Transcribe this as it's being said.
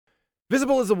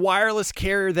Visible is a wireless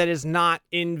carrier that is not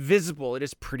invisible. It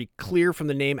is pretty clear from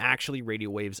the name. Actually, radio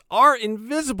waves are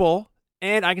invisible,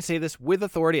 and I can say this with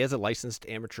authority as a licensed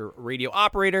amateur radio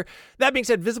operator. That being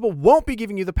said, Visible won't be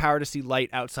giving you the power to see light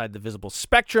outside the visible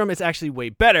spectrum. It's actually way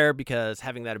better because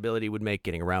having that ability would make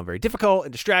getting around very difficult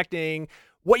and distracting.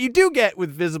 What you do get with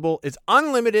Visible is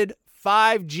unlimited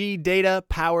 5G data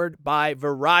powered by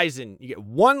Verizon. You get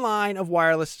one line of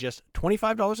wireless, just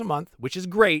 $25 a month, which is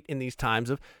great in these times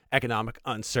of economic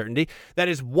uncertainty. That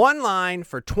is one line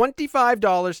for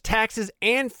 $25, taxes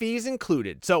and fees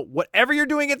included. So whatever you're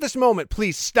doing at this moment,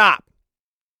 please stop.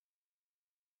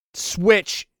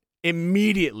 Switch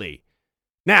immediately.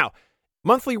 Now,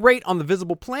 monthly rate on the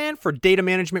Visible plan for data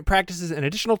management practices and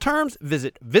additional terms,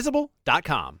 visit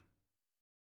visible.com.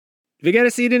 Wir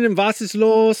gerne sehen in Was ist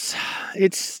los?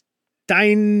 It's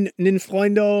deinen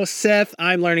Freunde, Seth.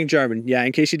 I'm learning German. Yeah,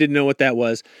 in case you didn't know what that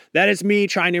was. That is me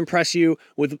trying to impress you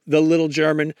with the little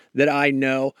German that I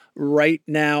know. Right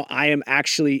now, I am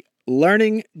actually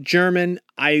learning German.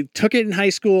 I took it in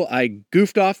high school. I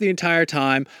goofed off the entire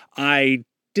time. I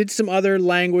did some other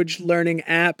language learning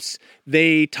apps.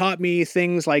 They taught me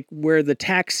things like where the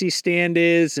taxi stand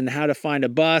is and how to find a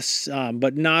bus,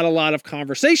 but not a lot of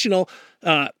conversational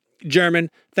German.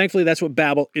 Thankfully, that's what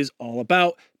Babbel is all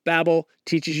about. Babbel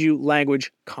teaches you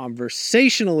language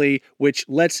conversationally, which,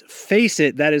 let's face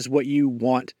it, that is what you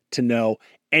want to know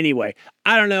anyway.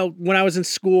 I don't know. When I was in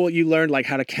school, you learned like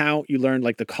how to count. You learned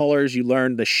like the colors. You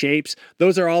learned the shapes.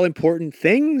 Those are all important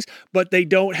things, but they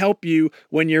don't help you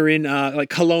when you're in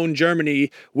like Cologne, Germany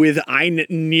with Ein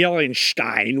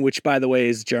Nierenstein, which, by the way,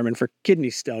 is German for kidney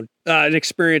stone. An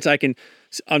experience I can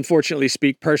unfortunately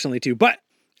speak personally to, but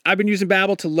I've been using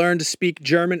Babbel to learn to speak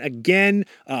German again,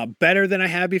 better than I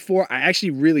have before. I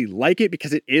actually really like it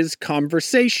because it is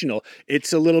conversational.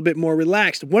 It's a little bit more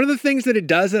relaxed. One of the things that it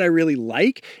does that I really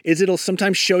like is it'll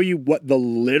sometimes show you what the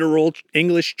literal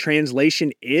English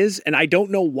translation is. And I don't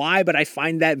know why, but I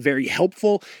find that very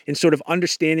helpful in sort of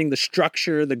understanding the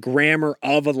structure, the grammar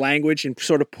of a language and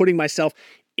sort of putting myself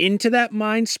into that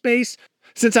mind space.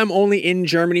 Since I'm only in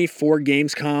Germany for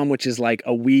Gamescom, which is like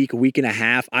a week and a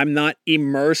half, I'm not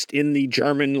immersed in the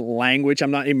German language.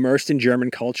 I'm not immersed in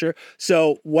German culture.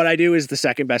 So what I do is the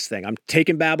second best thing. I'm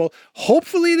taking Babbel.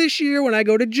 Hopefully this year when I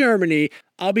go to Germany,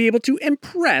 I'll be able to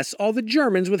impress all the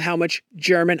Germans with how much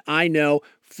German I know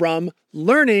from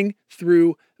learning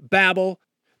through Babbel.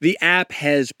 The app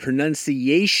has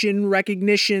pronunciation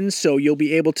recognition, so you'll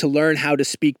be able to learn how to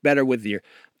speak better with your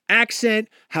accent,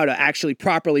 how to actually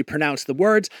properly pronounce the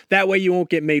words. That way you won't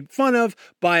get made fun of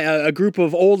by a group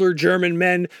of older German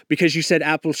men because you said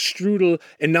Apfelstrudel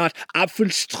and not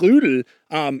Apfelstrudel.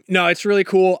 No, it's really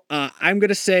cool. I'm going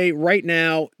to say right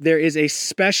now there is a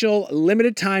special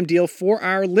limited time deal for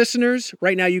our listeners.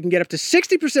 Right now you can get up to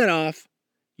 60% off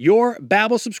your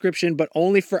Babbel subscription, but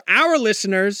only for our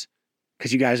listeners,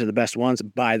 because you guys are the best ones,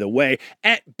 by the way,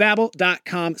 at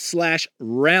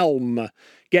babbel.com/realm.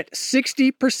 Get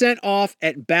 60% off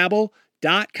at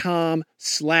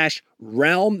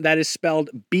babbel.com/realm. That is spelled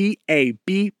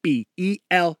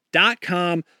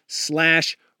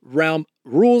BABBEL.com/realm.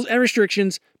 Rules and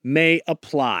restrictions may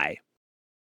apply.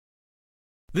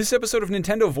 This episode of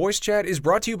Nintendo Voice Chat is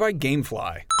brought to you by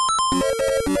GameFly.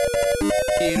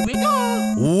 Here we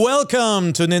go.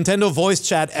 Welcome to Nintendo Voice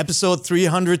Chat, episode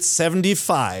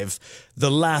 375. The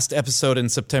last episode in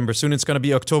September. Soon it's going to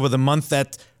be October, the month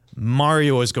that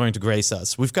Mario is going to grace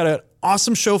us. We've got an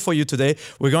awesome show for you today.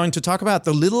 We're going to talk about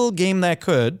the little game that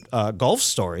could, Golf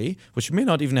Story, which you may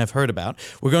not even have heard about.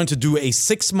 We're going to do a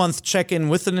 6-month check-in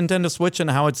with the Nintendo Switch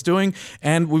and how it's doing.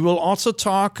 And we will also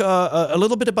talk a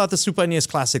little bit about the Super NES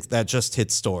Classic that just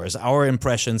hit stores, our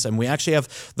impressions. And we actually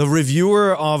have the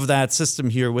reviewer of that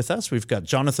system here with us. We've got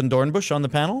Jonathan Dornbush on the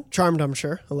panel. Charmed, I'm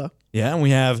sure. Hello. Yeah, and we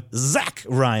have Zach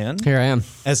Ryan. Here I am.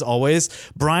 As always.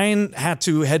 Brian had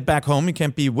to head back home. He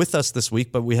can't be with us this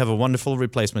week, but we have a wonderful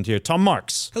replacement here. Tom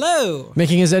Marks. Hello.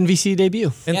 Making his NVC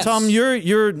debut. And Yes. Tom,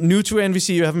 you're new to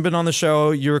NVC. You haven't been on the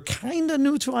show. You're kind of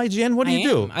new to IGN. What do you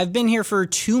do? I've been here for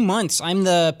 2 months. I'm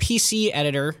the PC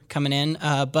editor coming in,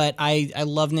 but I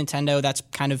love Nintendo. That's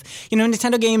kind of,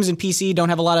 Nintendo games and PC don't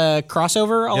have a lot of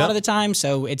crossover a lot of the time,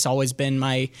 so it's always been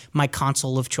my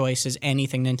console of choice is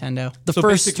anything Nintendo. The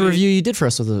first review you did for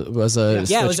us was a it was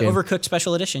Switch game. Overcooked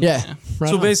Special Edition. Yeah. Right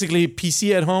So on. basically,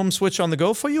 PC at home, Switch on the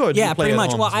go for you? Or do you play pretty at much.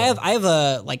 home Well, as well? I have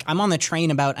I'm on the train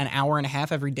about an hour and a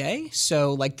half every day,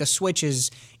 so like the Switch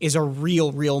is a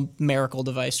real miracle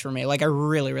device for me. Like I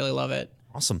really love it.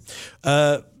 Awesome.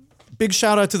 Big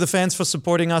shout out to the fans for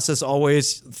supporting us as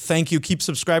always. Thank you. Keep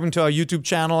subscribing to our YouTube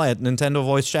channel at Nintendo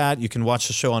Voice Chat. You can watch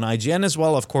the show on IGN as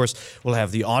well. Of course, we'll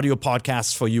have the audio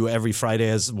podcasts for you every Friday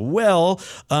as well.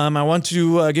 I want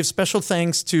to give special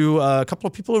thanks to a couple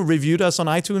of people who reviewed us on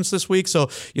iTunes this week. So,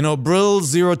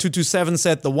 Brill0227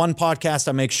 said, the one podcast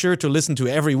I make sure to listen to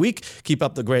every week. Keep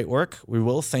up the great work. We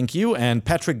will. Thank you. And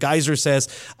Patrick Geyser says,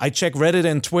 I check Reddit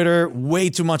and Twitter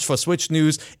way too much for Switch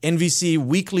news. NVC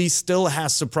Weekly still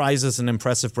has surprises and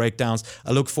impressive breakdowns.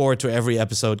 I look forward to every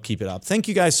episode. Keep it up. Thank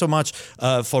you guys so much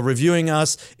for reviewing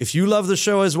us. If you love the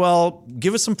show as well,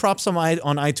 give us some props on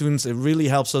iTunes. It really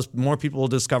helps us. More people will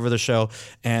discover the show,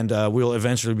 and we'll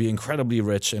eventually be incredibly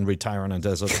rich and retire on a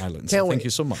desert island. So thank you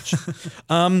so much.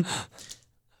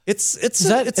 Is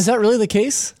that really the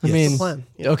case? I mean, the plan.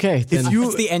 okay. Then,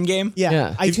 It's the end game.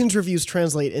 Yeah. iTunes reviews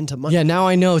translate into money. yeah, now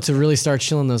I know to really start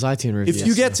chilling those iTunes reviews. If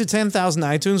you get to 10,000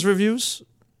 iTunes reviews,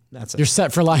 that's it. You're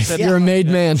set for life. You're a made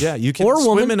man. Yeah, you can or swim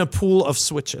woman. in a pool of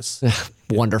switches.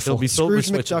 Wonderful. It'll be filled with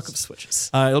Scrooge switches. McDuck of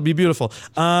switches. It'll be beautiful.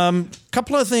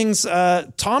 Couple of things.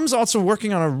 Tom's also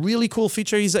working on a really cool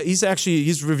feature.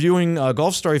 He's reviewing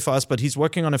Golf Story for us, but he's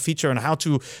working on a feature on how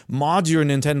to mod your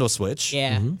Nintendo Switch.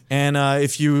 Yeah. And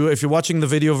if you're watching the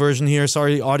video version here,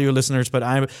 sorry audio listeners, but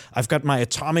I've got my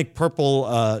Atomic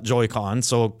Purple Joy-Con,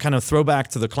 so kind of throwback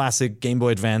to the classic Game Boy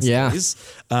Advance days.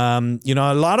 A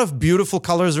lot of beautiful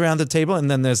colors around the table,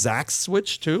 and then there's Zach's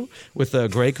Switch too with the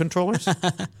gray controllers.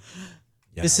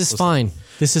 This is fine.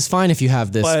 This is fine if you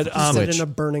have this. But Sit Switch. in a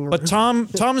burning room. But Tom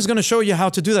is going to show you how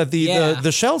to do that. Yeah.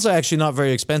 The shells are actually not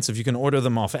very expensive. You can order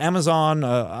them off Amazon.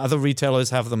 Other retailers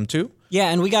have them too. Yeah,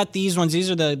 and we got these ones.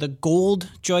 These are the gold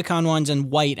Joy-Con ones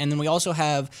and white. And then we also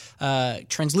have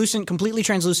translucent, completely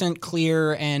translucent,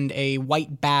 clear, and a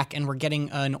white back. And we're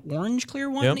getting an orange clear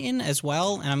one in as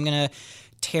well. And I'm going to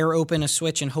tear open a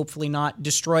Switch and hopefully not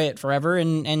destroy it forever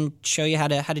and show you how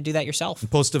to do that yourself.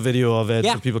 Post a video of it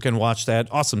so people can watch that.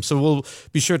 Awesome. So we'll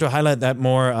be sure to highlight that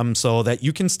more so that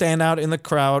you can stand out in the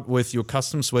crowd with your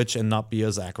custom Switch and not be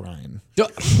a Zach Ryan.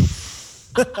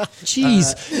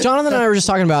 Jeez. Jonathan and I were just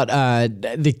talking about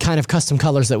the kind of custom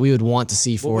colors that we would want to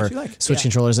see for would you like? Switch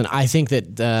controllers. And I think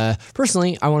that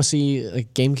personally, I want to see a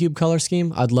GameCube color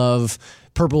scheme. I'd love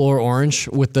purple or orange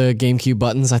with the GameCube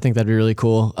buttons. I think that'd be really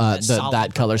cool.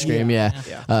 That color scheme,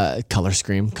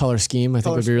 color scheme. I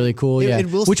think would be really cool.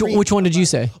 It will scream Which one did you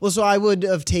say? Well, so I would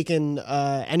have taken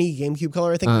any GameCube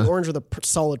color. I think the orange or the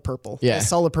solid purple. Yeah. The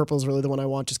solid purple is really the one I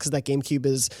want, just because that GameCube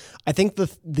is, I think, the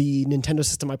Nintendo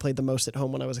system I played the most at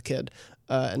home when I was a kid,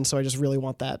 and so I just really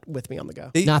want that with me on the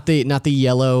go. Not the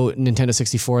yellow Nintendo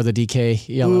 64, the DK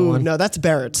yellow one. No, that's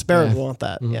Barrett's. Barrett will want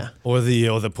that. Yeah. Or the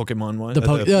Pokemon one. The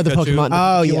Pokemon.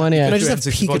 Oh, yeah. One, Can I just have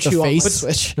Pikachu Pikachu on the face?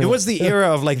 Switch? It was the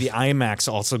era of like the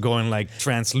IMAX also going like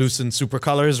translucent super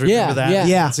colors. Remember that?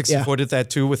 Yeah. 64 did that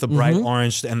too with the bright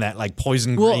orange and that like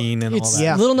poison green and all it's that.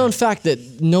 Yeah. little known fact that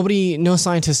no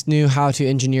scientist knew how to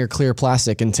engineer clear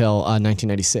plastic until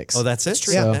 1996. Oh, that's it?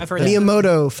 True. Yeah. I've heard that.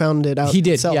 Miyamoto found it out. He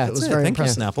did, himself. yeah. It was That's very Thank you,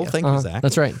 impressive. Snapple. Thank you, Zach.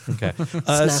 That's right. Okay.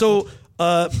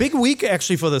 Big week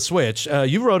actually for the Switch.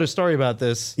 You wrote a story about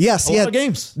this. Yes, a lot of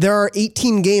games. There are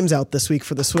 18 games out this week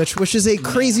for the Switch, which is a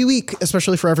crazy week,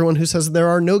 especially for everyone who says there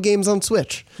are no games on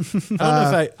Switch.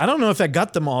 I don't know if I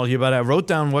got them all here, but I wrote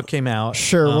down what came out.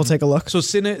 Sure, we'll take a look. So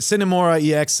Cinemora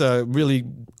EX, a really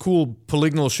cool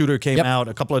polygonal shooter, came out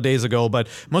a couple of days ago, but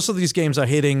most of these games are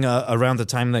hitting around the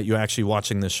time that you're actually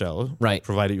watching this show. Right.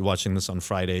 Provided you're watching this on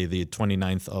Friday, the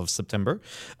 29th of September.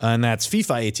 And that's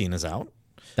FIFA 18 is out.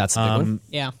 That's the big one.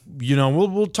 Yeah.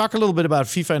 We'll talk a little bit about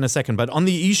FIFA in a second, but on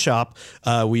the eShop,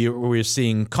 we're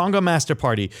seeing Conga Master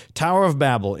Party, Tower of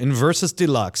Babel, Inversus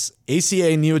Deluxe,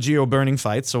 ACA Neo Geo Burning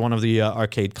Fight, so one of the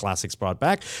arcade classics brought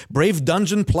back, Brave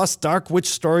Dungeon plus Dark Witch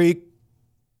Story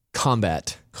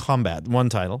Combat. one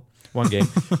title, one game,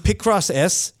 Picross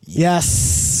S,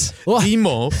 Yes.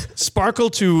 Emo, Sparkle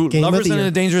 2, Game of Lovers the in Year.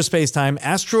 a Dangerous Space-Time,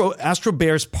 Astro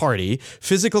Bears Party,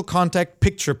 Physical Contact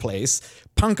Picture Place,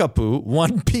 Punkapoo,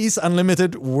 One Piece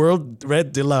Unlimited World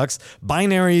Red Deluxe,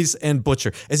 Binaries, and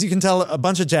Butcher. As you can tell, a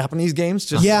bunch of Japanese games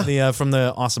just from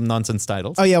the awesome nonsense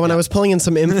titles. Oh yeah, when I was pulling in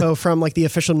some info from like the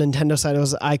official Nintendo site,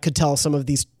 I could tell some of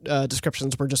these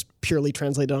descriptions were just purely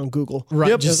translated on Google. Right.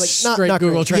 Yep. Just Just like, straight not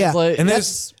Google great. Yeah. Translate.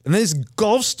 And there's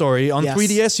Golf Story on Yes.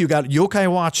 3DS. You got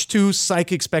Yokai Watch 2,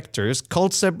 Psychic Spectres,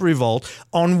 Cultsep Revolt.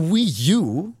 On Wii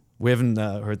U, we haven't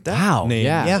heard that Wow, name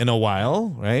yeah. in a while,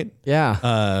 right?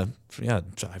 Yeah.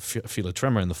 I feel a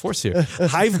tremor in the force here.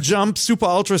 Hive Jump, Super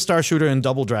Ultra Star Shooter, and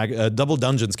Double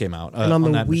Dungeons came out. And on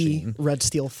the that Wii, machine. Red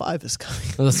Steel 5 is coming.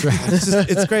 That's right.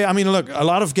 It's great. I mean, look, a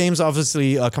lot of games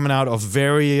obviously coming out of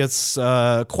various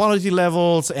quality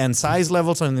levels and size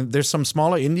levels, and there's some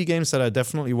smaller indie games that are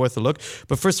definitely worth a look.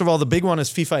 But first of all, the big one is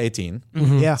FIFA 18.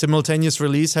 Yeah. Simultaneous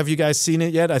release. Have you guys seen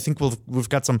it yet? I think we've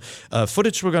got some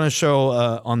footage we're going to show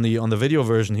on the video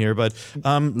version here, but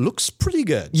looks pretty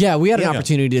good. Yeah, we had an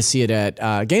opportunity to see it at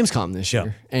Gamescom this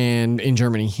year and in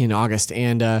Germany in August,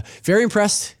 and very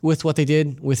impressed with what they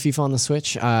did with FIFA on the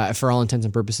Switch. For all intents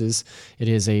and purposes, it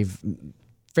is a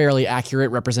fairly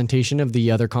accurate representation of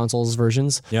the other consoles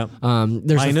versions. Yep.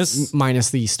 There's minus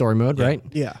the story mode, right?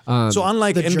 Yeah. So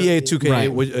unlike NBA 2K,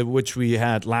 Right. which we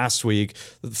had last week,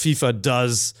 FIFA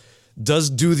does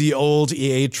do the old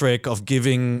EA trick of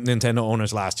giving Nintendo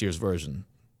owners last year's version.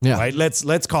 Yeah. Right.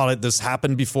 Let's call it. This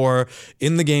happened before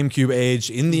in the GameCube age,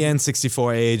 in the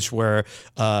N64 age, where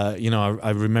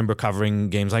I remember covering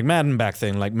games like Madden back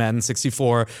then. Like Madden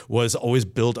 64 was always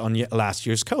built on last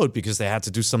year's code because they had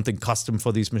to do something custom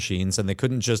for these machines, and they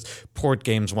couldn't just port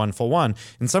games one for one.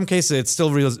 In some cases, it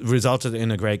still resulted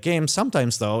in a great game.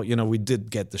 Sometimes, though, we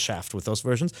did get the shaft with those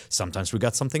versions. Sometimes we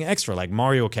got something extra, like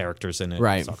Mario characters in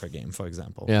a soccer game, for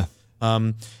example. Yeah.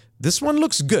 This one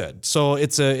looks good. So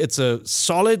it's a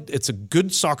solid, it's a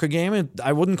good soccer game.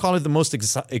 I wouldn't call it the most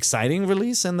exciting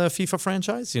release in the FIFA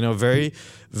franchise. Very,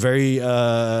 very.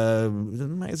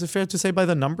 Is it fair to say by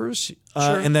the numbers? Sure.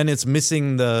 And then it's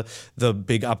missing the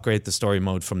big upgrade, the story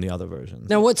mode from the other versions.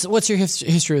 Now, what's your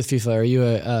history with FIFA? Are you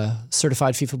a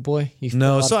certified FIFA boy?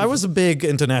 No, so I was a big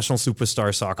international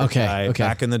superstar soccer guy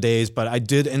back in the days, but I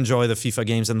did enjoy the FIFA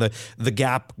games, and the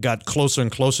gap got closer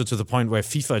and closer to the point where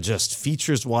FIFA just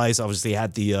features-wise obviously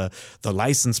had the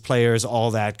licensed players,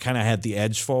 all that kind of had the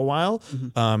edge for a while.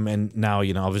 Mm-hmm. And now,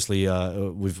 obviously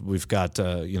we've got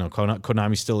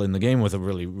Konami still in the game with a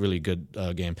really, really good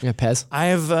game. Yeah, PES. I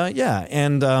have,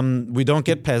 and we don't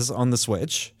get PES on the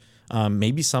Switch.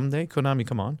 Maybe someday, Konami,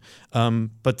 come on.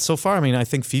 But so far, I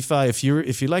think FIFA.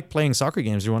 If you like playing soccer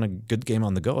games, you want a good game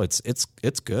on the go.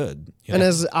 It's good. And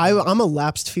as I'm a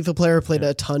lapsed FIFA player, played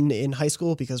a ton in high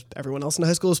school because everyone else in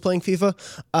high school was playing FIFA,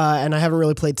 and I haven't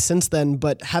really played since then.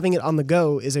 But having it on the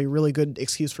go is a really good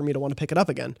excuse for me to want to pick it up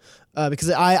again, because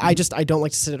I don't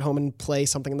like to sit at home and play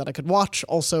something that I could watch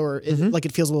also, or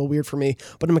it feels a little weird for me.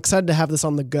 But I'm excited to have this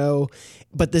on the go.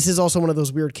 But this is also one of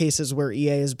those weird cases where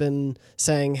EA has been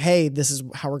saying, "Hey, this is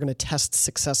how we're going to test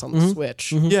success on the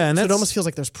Switch." Yeah, and so it almost feels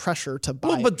like there's pressure to buy.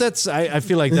 Well, but I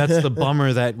feel like that's the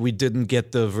bummer that we didn't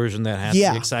get the version that had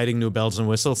the exciting new bells and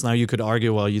whistles. Now you could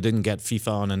argue, well, you didn't get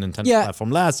FIFA on a Nintendo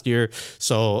platform last year,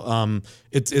 so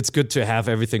it's good to have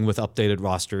everything with updated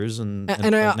rosters. And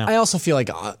I also feel like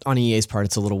on EA's part,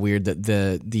 it's a little weird that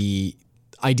the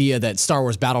idea that Star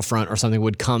Wars Battlefront or something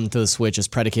would come to the Switch is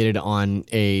predicated on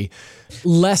a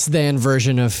less than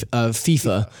version of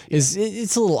FIFA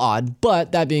it's a little odd.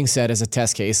 But that being said, as a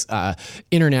test case,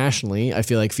 internationally, I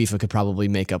feel like FIFA could probably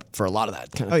make up for a lot of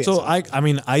that kind of. So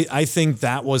I think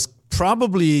that was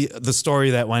probably the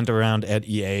story that went around at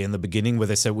EA in the beginning, where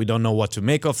they said, we don't know what to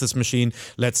make of this machine.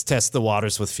 Let's test the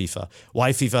waters with FIFA.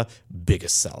 Why FIFA?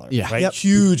 Biggest seller. Yeah. Right? Yep.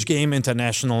 Huge game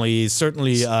internationally.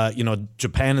 Certainly,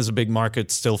 Japan is a big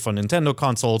market still for Nintendo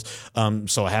consoles.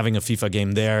 So having a FIFA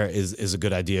game there is a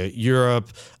good idea. Europe,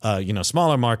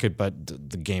 smaller market, but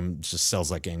the game just sells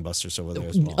like gangbusters over there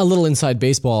as well. A little inside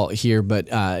baseball here, but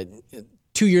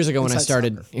 2 years ago when I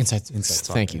started Inside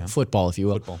soccer, thank you, yeah. football, if you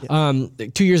will. Football.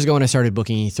 2 years ago when I started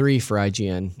booking E3 for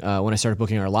IGN, when I started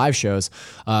booking our live shows,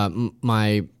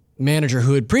 my manager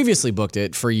who had previously booked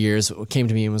it for years came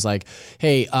to me and was like,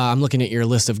 "Hey, I'm looking at your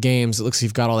list of games. It looks like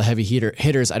you've got all the heavy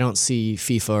hitters. I don't see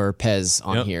FIFA or PES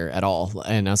on here at all."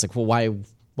 And I was like, "Well, why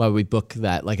would we book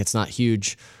that? Like, it's not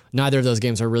huge. Neither of those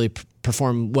games are really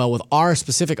perform well with our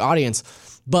specific audience,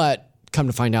 but." Come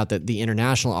to find out that the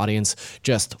international audience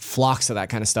just flocks to that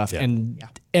kind of stuff. Yeah. And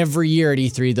every year at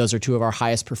E3, those are two of our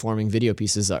highest performing video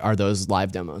pieces are those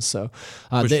live demos. So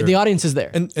the audience is there.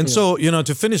 And so,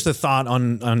 to finish the thought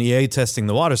on EA testing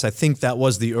the waters, I think that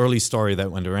was the early story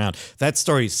that went around. That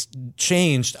story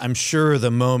changed, I'm sure,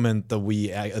 the moment the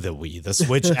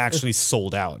Switch actually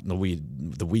sold out. The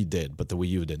Wii did, but the Wii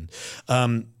U didn't.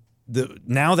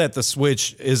 Now that the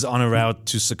Switch is on a route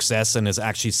to success and is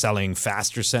actually selling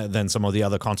faster than some of the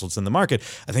other consoles in the market,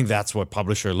 I think that's what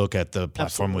publishers look at the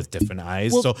platform with different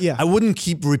eyes. Well, I wouldn't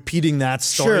keep repeating that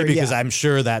story because I'm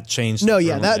sure that changed. No,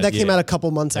 that came out a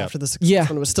couple months after the success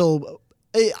when it was still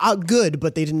good,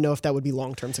 but they didn't know if that would be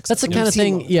long-term success. That's the kind of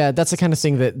thing. Yeah, that's the kind of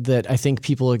thing that I think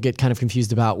people get kind of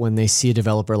confused about when they see a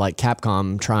developer like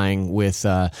Capcom trying with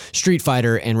Street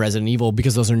Fighter and Resident Evil,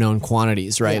 because those are known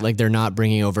quantities, right? Yeah. Like they're not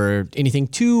bringing over anything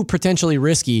too potentially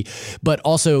risky, but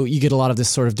also you get a lot of this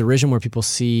sort of derision where people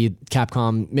see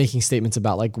Capcom making statements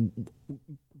about like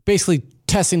basically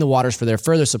testing the waters for their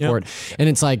further support, and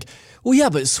it's like, well, yeah,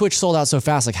 but Switch sold out so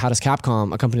fast. Like, how does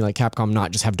Capcom, a company like Capcom, not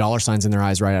just have dollar signs in their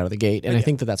eyes right out of the gate? And I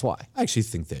think that's why. I actually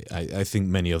think I think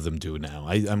many of them do now.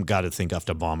 I'm got to think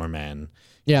after Bomberman.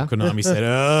 Yeah. Konami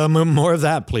said, more of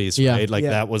that, please. Yeah. Right? Like,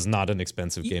 that was not an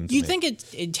expensive game to You make. think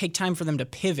it'd take time for them to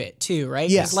pivot too, right?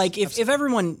 Yes. 'Cause, like if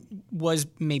everyone was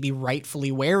maybe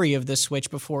rightfully wary of the Switch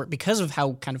before because of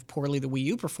how kind of poorly the Wii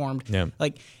U performed,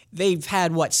 like they've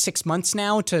had 6 months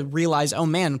now to realize, oh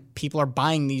man, people are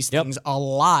buying these things a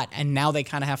lot, and now they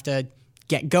kind of have to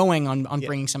get going on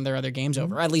bringing some of their other games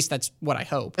over. At least that's what I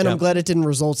hope. And I'm glad it didn't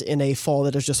result in a fall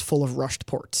that is just full of rushed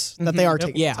ports, that they are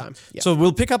taking time. Yeah. So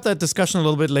we'll pick up that discussion a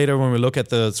little bit later when we look at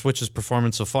the Switch's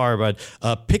performance so far. But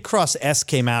Picross S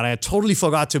came out. I totally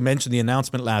forgot to mention the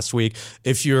announcement last week.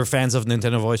 If you're fans of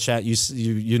Nintendo Voice Chat,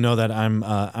 you know that I'm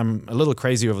a little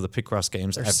crazy over the Picross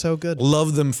games. They're so good.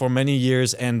 Loved them for many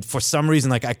years, and for some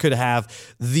reason, like I could have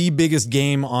the biggest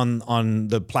game on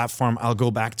the platform. I'll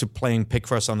go back to playing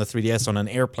Picross on the 3DS on an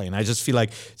airplane. I just feel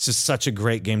like it's just such a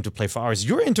great game to play for hours.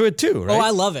 You're into it too, right? Oh, I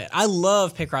love it. I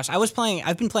love Picross.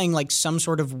 I've been playing like some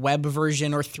sort of web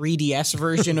version or 3DS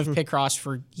version of Picross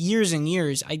for years and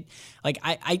years. I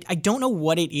don't know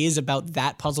what it is about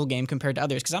that puzzle game compared to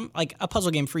others, because I'm like a puzzle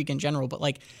game freak in general, but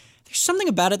like there's something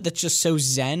about it that's just so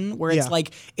zen, where it's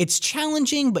like it's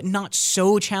challenging but not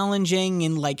so challenging,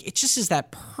 and like it just is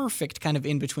that perfect kind of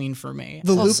in between for me.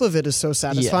 The loop of it is so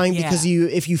satisfying because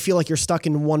if you feel like you're stuck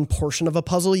in one portion of a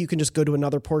puzzle, you can just go to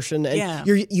another portion, and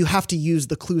you have to use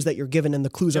the clues that you're given, and the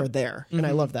clues are there, and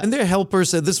I love that. And they're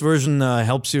helpers. This version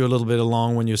helps you a little bit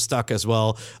along when you're stuck as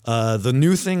well. The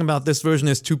new thing about this version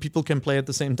is 2 people can play at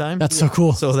the same time. That's so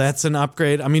cool. So that's an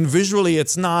upgrade. I mean, visually,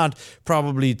 it's not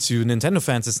probably to Nintendo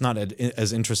fans, it's not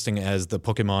as interesting as the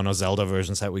Pokemon or Zelda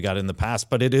versions that we got in the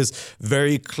past, but it is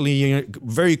very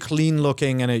clean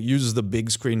looking, and it uses the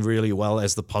big screen really well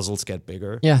as the puzzles get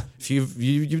bigger. Yeah. If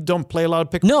you don't play a lot of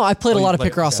Picross? No, I played a lot of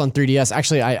Picross on 3DS.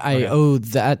 Actually, I owe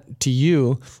that to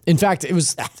you. In fact, it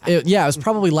was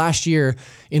probably last year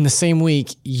in the same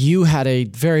week you had a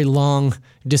very long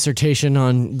dissertation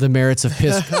on the merits of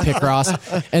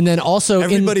Picross, and then also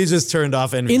everybody just turned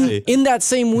off NVC. In that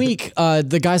same week,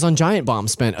 the guys on Giant Bomb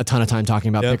spent a ton of time talking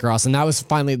about Picross, and that was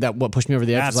finally what pushed me over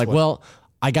the edge. I was like, well,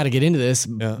 I got to get into this.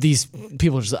 Yeah. These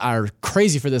people just are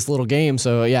crazy for this little game.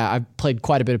 So yeah, I've played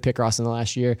quite a bit of Picross in the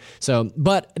last year. So,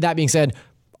 but that being said,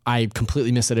 I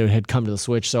completely missed that it had come to the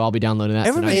Switch, so I'll be downloading that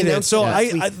tonight. Everybody did. So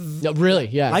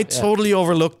I totally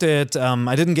overlooked it.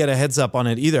 I didn't get a heads up on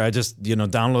it either. I just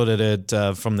downloaded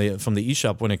it from the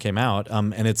eShop when it came out,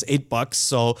 and it's $8.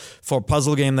 So for a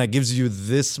puzzle game that gives you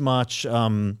this much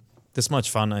fun,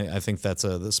 I think that's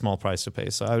the small price to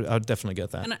pay. So I would definitely get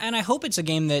that. And I hope it's a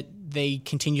game that they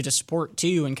continue to support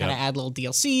too, and kind of add little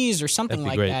DLCs or something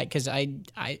like that, because I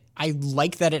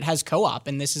like that it has co-op,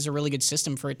 and this is a really good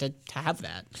system for it to have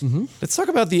that. Mm-hmm. Let's talk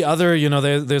about the other,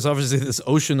 there's obviously this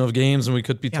ocean of games, and we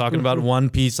could be talking about One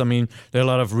Piece. I mean, there are a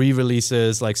lot of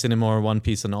re-releases like Cinema or One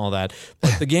Piece and all that.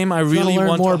 But the game I really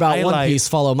want more to about highlight, One Piece,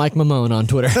 follow Mike Mamone on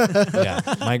Twitter.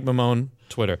 Mike Mamone,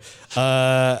 Twitter.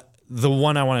 The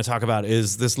one I want to talk about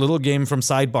is this little game from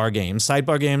Sidebar Games.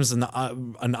 Sidebar Games, an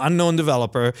unknown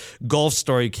developer. Golf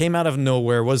Story came out of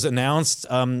nowhere, was announced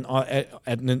on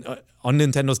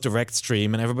Nintendo's Direct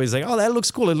stream, and everybody's like, oh, that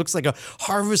looks cool. It looks like a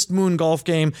Harvest Moon golf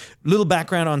game. Little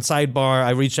background on Sidebar. I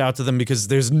reached out to them because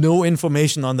there's no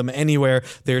information on them anywhere.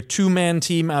 They're a 2-man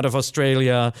team out of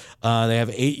Australia. They have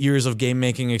 8 years of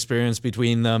game-making experience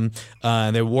between them.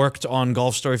 They worked on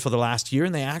Golf Story for the last year,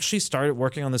 and they actually started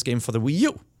working on this game for the Wii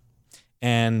U.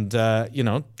 And,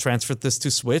 transferred this to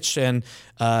Switch. And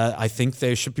I think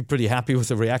they should be pretty happy with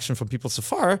the reaction from people so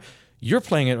far. You're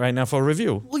playing it right now for a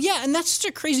review. Well, yeah, and that's such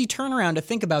a crazy turnaround to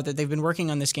think about, that they've been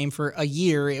working on this game for a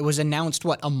year. It was announced,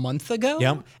 a month ago?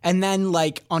 Yeah. And then,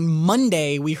 on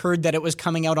Monday, we heard that it was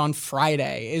coming out on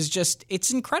Friday.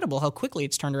 It's incredible how quickly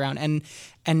it's turned around.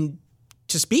 And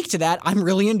to speak to that, I'm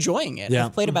really enjoying it. Yeah.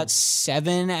 I've played about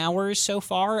 7 hours so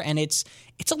far, and it's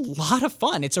a lot of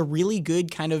fun. It's a really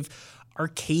good kind of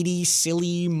arcadey,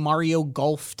 silly Mario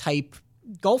Golf type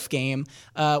golf game,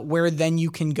 where then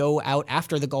you can go out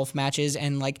after the golf matches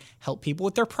and help people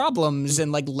with their problems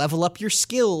and level up your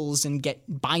skills and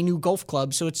buy new golf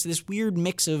clubs. So it's this weird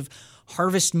mix of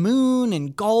Harvest Moon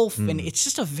and golf, and it's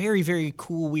just a very, very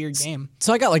cool, weird game.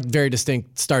 So I got like very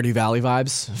distinct Stardew Valley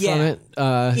vibes from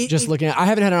it. Just looking at, I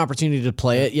haven't had an opportunity to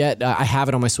play it yet. I have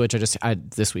it on my Switch.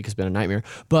 This week has been a nightmare.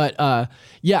 But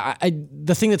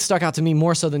the thing that stuck out to me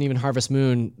more so than even Harvest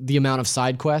Moon, the amount of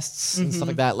side quests and stuff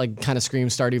like that, like kind of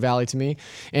screams Stardew Valley to me.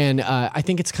 And I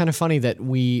think it's kind of funny that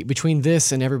between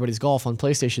this and Everybody's Golf on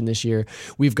PlayStation this year,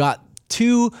 we've got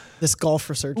this golf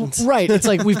resurgence. Right. It's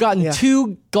like we've gotten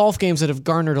two golf games that have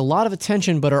garnered a lot of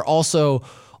attention, but are also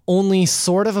only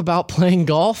sort of about playing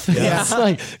golf. Yeah. It's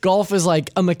like golf is like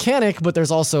a mechanic, but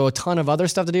there's also a ton of other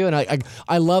stuff to do. And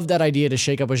I love that idea to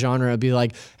shake up a genre and be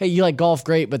like, hey, you like golf,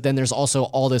 great, but then there's also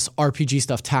all this RPG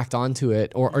stuff tacked onto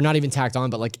it, or not even tacked on,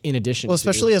 but like in addition. Well,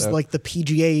 especially as like the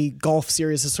PGA golf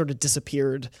series has sort of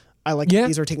disappeared. I like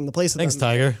these are taking the place of Thanks, them.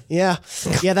 Tiger.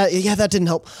 That didn't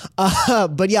help.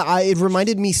 But it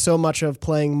reminded me so much of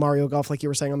playing Mario Golf, like you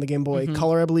were saying, on the Game Boy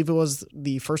Color, I believe it was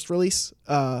the first release.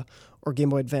 Or Game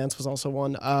Boy Advance was also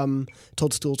one.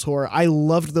 Toadstool Tour. I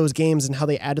loved those games and how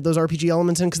they added those RPG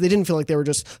elements in, because they didn't feel like they were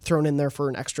just thrown in there for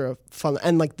an extra fun.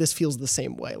 And like this feels the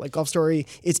same way. Like Golf Story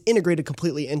is integrated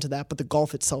completely into that, but the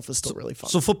golf itself is still really fun.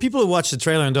 So for people who watch the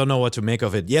trailer and don't know what to make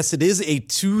of it, yes, it is a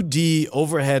 2D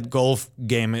overhead golf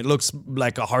game. It looks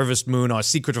like a Harvest Moon or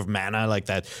Secret of Mana, like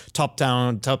that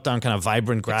top-down kind of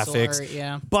vibrant graphics. Art,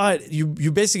 yeah. But you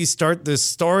basically start this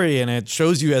story and it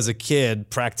shows you as a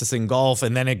kid practicing golf,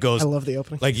 and then it goes. I love the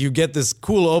opening. Like you get this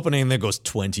cool opening that goes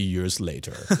 20 years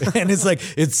later. And it's like,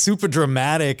 it's super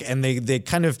dramatic, and they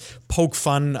kind of poke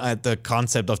fun at the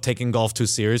concept of taking golf too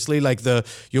seriously. Like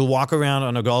you'll walk around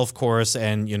on a golf course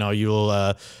and,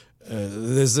 you'll,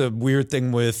 there's a weird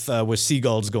thing with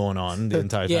seagulls going on the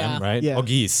entire time, right? Yeah. Or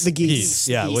geese. The geese.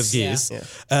 Yeah, with geese. Yeah.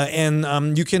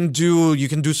 And you can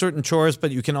do certain chores,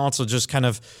 but you can also just kind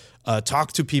of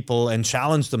talk to people and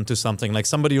challenge them to something. Like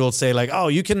somebody will say like, oh,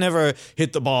 you can never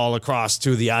hit the ball across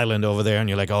to the island over there. And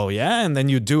you're like, oh yeah. And then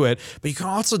you do it, but you can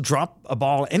also drop a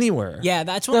ball anywhere. Yeah.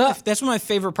 That's one of my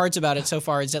favorite parts about it so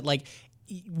far, is that like,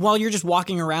 while you're just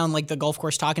walking around like the golf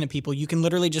course talking to people, you can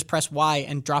literally just press Y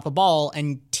and drop a ball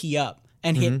and tee up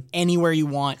and hit anywhere you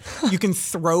want. You can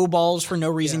throw balls for no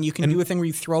reason. You can do a thing where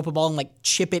you throw up a ball and like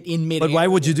chip it in midair. But why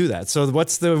would you do that? So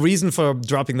what's the reason for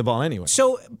dropping the ball anyway?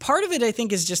 So part of it, I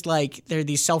think, is just like there are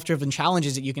these self-driven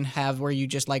challenges that you can have where you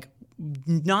just like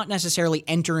not necessarily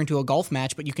enter into a golf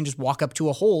match, but you can just walk up to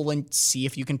a hole and see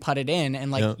if you can putt it in,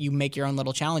 and like you make your own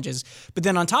little challenges. But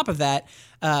then on top of that,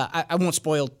 I won't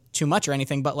spoil too much or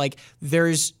anything, but like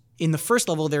in the first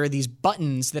level, there are these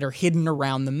buttons that are hidden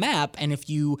around the map, and if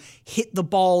you hit the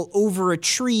ball over a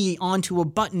tree onto a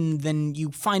button, then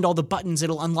you find all the buttons,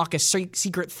 it'll unlock a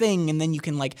secret thing, and then you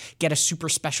can like get a super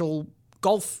special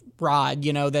golf rod,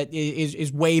 that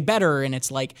is way better. And it's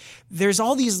like there's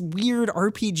all these weird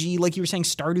RPG, like you were saying,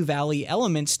 Stardew Valley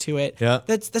elements to it. Yeah.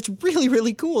 That's really,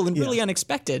 really cool and really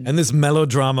unexpected. And this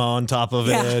melodrama on top of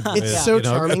it. It's so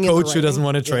charming. A coach who doesn't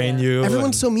want to train you.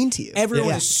 Everyone's so mean to you.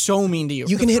 Everyone is so mean to you.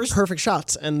 You can hit perfect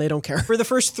shots and they don't care. For the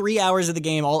first 3 hours of the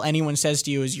game, all anyone says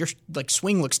to you is your like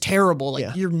swing looks terrible.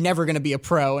 Like you're never going to be a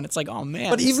pro. And it's like, oh man.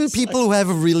 But even people who have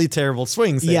a really terrible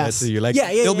swing say that to you. Like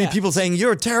there'll be people saying,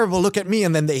 you're terrible, look at me.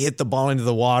 And then they hit the ball into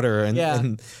the water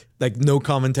and like no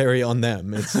commentary on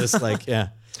them. It's just like,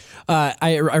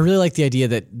 I really like the idea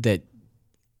that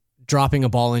dropping a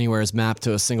ball anywhere is mapped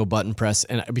to a single button press,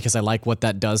 and because I like what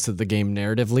that does to the game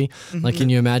narratively. Like, can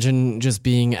you imagine just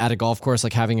being at a golf course,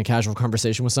 like having a casual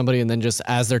conversation with somebody, and then just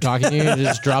as they're talking to you, it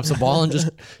just drops a ball and just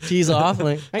tees off?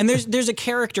 Like, and there's a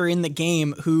character in the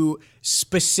game who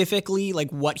specifically, like,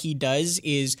 what he does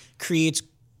is creates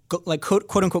like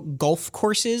quote unquote golf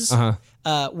courses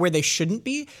where they shouldn't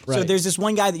be. Right. So there's this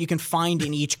one guy that you can find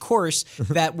in each course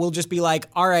that will just be like,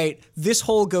 all right, this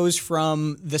hole goes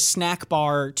from the snack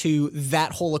bar to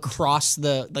that hole across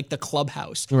the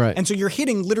clubhouse. Right. And so you're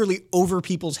hitting literally over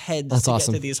people's heads get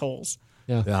to these holes.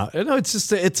 Yeah. No, it's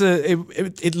just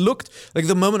it looked like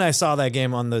the moment I saw that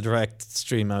game on the direct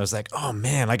stream, I was like, oh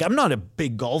man, like I'm not a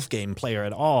big golf game player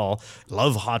at all.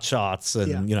 Love Hot Shots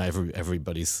and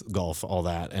everybody's golf, all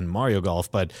that, and Mario Golf,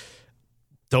 but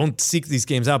don't seek these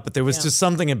games out. But there was just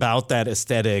something about that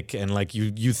aesthetic, and like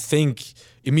you think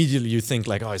immediately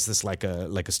like, oh, is this like a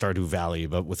Stardew Valley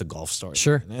but with a golf story?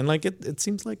 Sure. And like it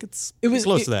seems like it was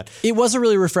close to that. It was a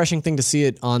really refreshing thing to see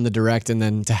it on the direct and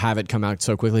then to have it come out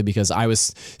so quickly, because I was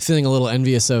feeling a little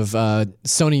envious of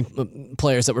Sony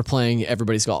players that were playing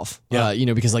Everybody's Golf.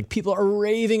 Because like people are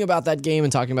raving about that game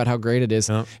and talking about how great it is,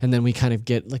 and then we kind of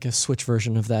get like a Switch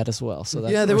version of that as well. So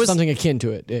there was something akin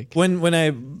to it. When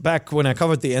I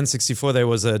covered the N64, there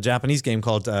was a Japanese game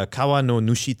called Kawa no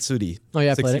Nushitsuri. Oh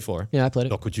yeah, I 64. played it. Yeah, I played it.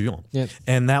 Dokujuon. Yep.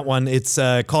 And that one, it's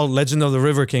called Legend of the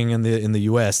River King in the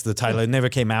US. The title, it never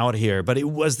came out here, but it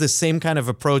was the same kind of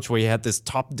approach where you had this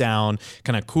top-down,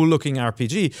 kind of cool-looking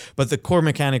RPG, but the core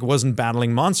mechanic wasn't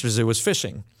battling monsters, it was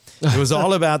fishing. It was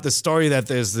all about the story that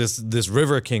there's this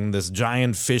river king, this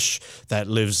giant fish that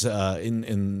lives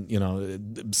in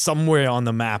somewhere on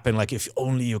the map, and like if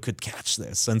only you could catch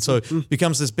this. And so it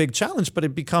becomes this big challenge, but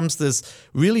it becomes this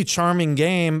really charming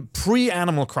game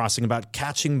pre-Animal Crossing about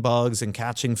catching bugs and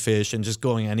catching fish and just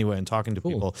going anywhere and talking to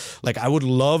people. Like I would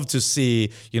love to see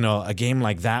a game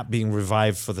like that being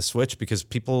revived for the Switch because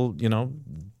people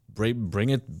bring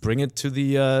it to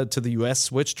the US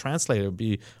Switch translator. It'd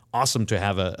be awesome to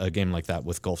have a game like that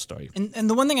with Golf Story. And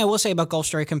the one thing I will say about Golf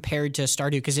Story compared to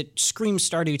Stardew, because it screams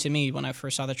Stardew to me when I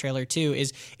first saw the trailer too,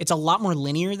 is it's a lot more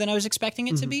linear than I was expecting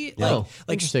it to be. Yeah.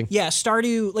 Interesting. Yeah,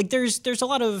 Stardew, like there's a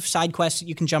lot of side quests that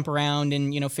you can jump around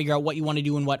and figure out what you want to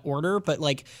do in what order, but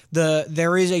like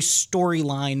there is a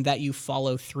storyline that you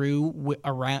follow through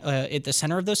around at the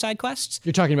center of those side quests.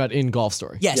 You're talking about in Golf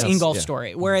Story. Yes, in Golf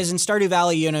Story. Whereas in Stardew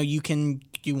Valley,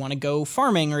 do you want to go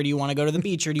farming or do you want to go to the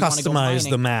beach or do you want to go mining? Customize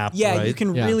the map. Yeah, right? you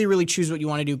can really, really choose what you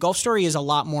want to do. Golf Story is a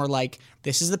lot more like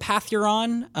this is the path you're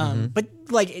on, but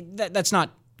like that's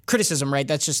not criticism, right?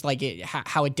 That's just like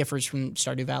how it differs from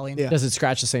Stardew Valley. Yeah. Does it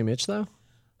scratch the same itch though?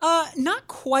 Not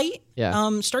quite. Yeah.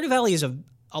 Stardew Valley is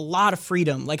a lot of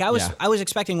freedom. Like I was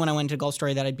expecting when I went to Golf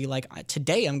Story that I'd be like,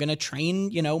 today I'm gonna train,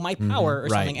 my power or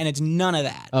something, and it's none of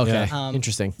that. Okay,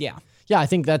 interesting. Yeah. Yeah, I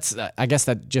think that's. I guess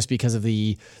that just because of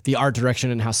the art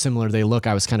direction and how similar they look,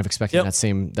 I was kind of expecting that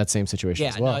same situation Yeah,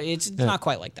 as well. no, it's not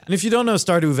quite like that. And if you don't know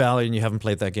Stardew Valley and you haven't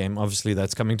played that game, obviously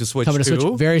that's coming to Switch Coming to too,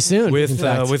 Switch very soon, in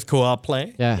fact. with co-op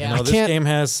play. Yeah. This game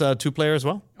has 2-player as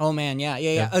well. Oh man,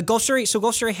 yeah. Golf Story. So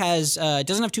Golf Story has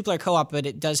doesn't have 2-player co-op, but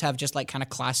it does have just like kind of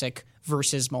classic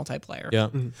versus multiplayer. Yeah.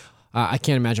 I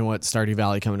can't imagine what Stardew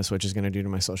Valley coming to Switch is going to do to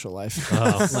my social life.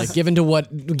 Like given what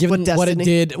it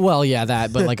did. Well, yeah,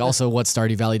 that, but like also what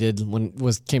Stardew Valley did when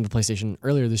came to PlayStation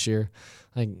earlier this year.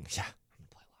 Like, yeah,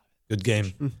 Good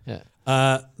game. yeah.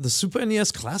 The Super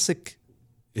NES Classic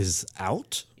is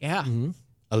out. Yeah.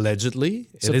 Allegedly,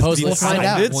 Supposedly We'll find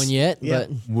out. one yet, Yeah. but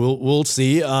We'll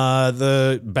see.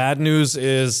 The bad news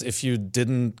is if you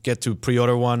didn't get to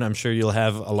pre-order one, I'm sure you'll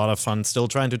have a lot of fun still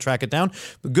trying to track it down.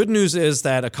 The good news is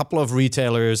that a couple of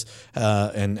retailers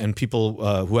and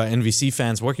people who are NVC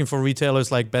fans working for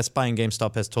retailers like Best Buy and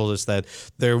GameStop has told us that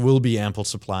there will be ample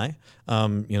supply.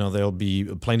 There'll be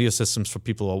plenty of systems for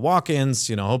people who are walk-ins.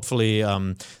 Hopefully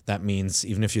that means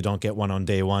even if you don't get one on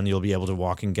day one, you'll be able to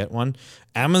walk and get one.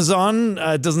 Amazon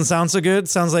doesn't sound so good.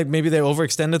 Sounds like maybe they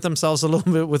overextended themselves a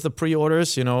little bit with the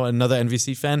pre-orders. Another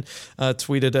NVC fan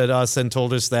tweeted at us and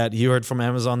told us that he heard from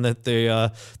Amazon that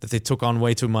they took on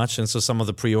way too much, and so some of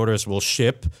the pre-orders will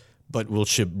ship, but will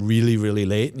ship really, really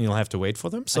late, and you'll have to wait for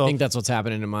them. So I think that's what's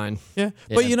happening to mine. yeah.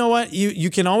 But you know what? You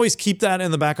can always keep that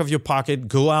in the back of your pocket.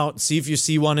 Go out, see if you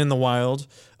see one in the wild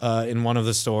in one of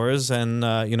the stores. And,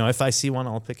 if I see one,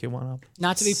 I'll pick you one up.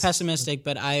 Not to be pessimistic,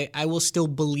 but I will still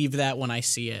believe that when I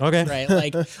see it. Okay.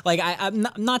 Right? I'm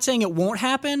not saying it won't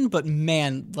happen, but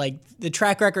man, like the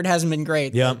track record hasn't been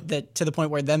great. Yeah. That to the point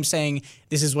where them saying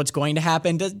this is what's going to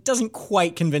happen doesn't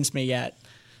quite convince me yet.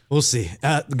 We'll see.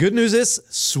 The good news is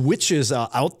Switches are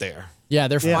out there. Yeah,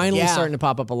 they're finally Yeah. starting to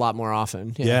pop up a lot more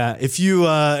often. Yeah, if you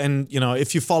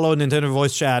if you follow Nintendo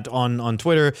Voice Chat on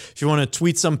Twitter, if you want to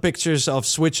tweet some pictures of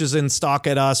Switches in stock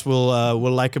at us, we'll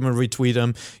like them and retweet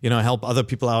them. Help other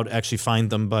people out actually find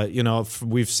them. But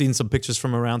we've seen some pictures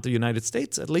from around the United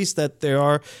States, at least, that there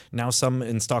are now some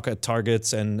in stock at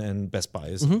Targets and Best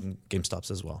Buys and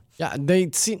GameStops as well. Yeah, they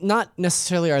see not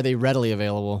necessarily are they readily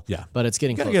available. Yeah. But it's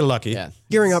getting Gotta close. get lucky. Yeah.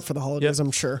 Gearing up for the holidays,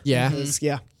 I'm sure. Yeah. Because,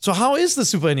 yeah. So how is the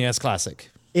Super NES Classic?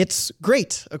 It's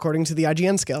great, according to the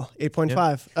IGN scale,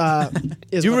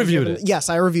 8.5. You reviewed it? Yes,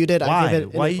 I reviewed it. Why? I gave it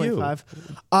an Why you?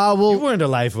 8.5. You weren't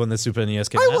alive when the Super NES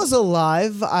came out. I was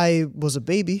alive. I was a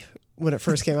baby when it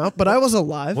first came out, but I was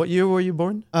alive. What year were you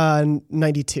born?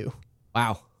 92.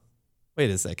 Wow.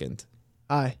 Wait a second.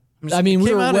 I mean, we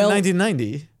Came were out well in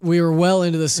 1990. we were well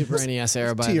into the Super NES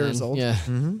era by 2 years then. old. Yeah.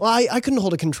 Well, I couldn't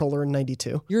hold a controller in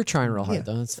 92. You were trying real hard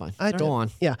though. That's fine. Go on.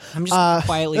 Yeah. I'm just gonna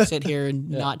quietly sit here and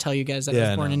not tell you guys that I Yeah,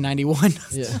 was born no. in 91.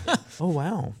 Yeah. Oh,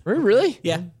 wow. Really?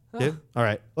 Yeah. Yeah. All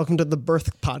right. Welcome to the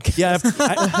birth podcast. Yeah,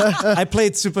 I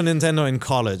played Super Nintendo in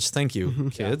college. Thank you,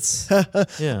 kids.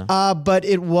 Yeah. But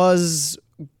it was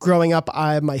growing up.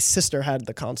 My sister had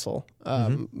the console,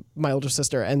 my older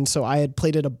sister, and so I had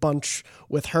played it a bunch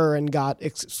with her and got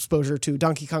exposure to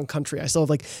Donkey Kong Country. I still have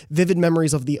like vivid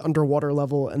memories of the underwater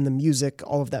level and the music,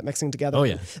 all of that mixing together. Oh,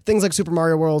 yeah. Things like Super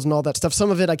Mario World and all that stuff. Some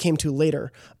of it I came to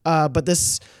later, but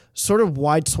this sort of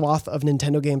wide swath of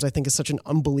Nintendo games, I think, is such an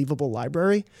unbelievable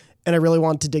library. And I really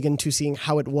want to dig into seeing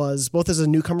how it was, both as a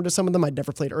newcomer to some of them. I'd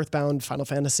never played Earthbound, Final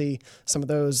Fantasy, some of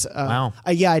those. Wow.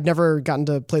 I'd never gotten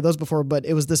to play those before, but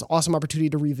it was this awesome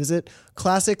opportunity to revisit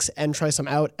classics and try some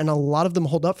out. And a lot of them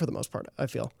hold up for the most part, I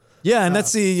feel. Yeah, and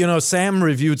that's Sam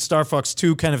reviewed Star Fox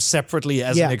 2 kind of separately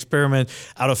as an experiment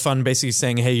out of fun, basically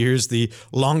saying, hey, here's the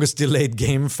longest delayed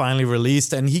game finally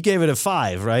released, and he gave it a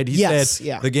 5, right? He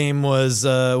said the game was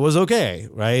okay,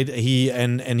 right?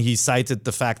 He cited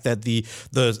the fact that the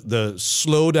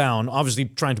slowdown, obviously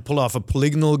trying to pull off a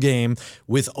polygonal game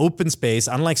with open space,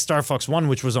 unlike Star Fox 1,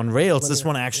 which was on rails, this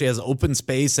one actually has open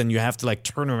space and you have to like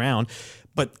turn around.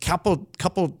 But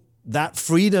coupled that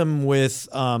freedom with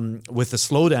the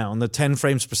slowdown, the 10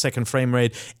 frames per second frame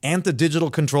rate, and the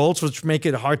digital controls, which make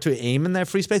it hard to aim in that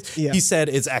free space, he said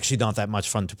it's actually not that much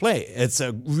fun to play. It's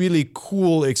a really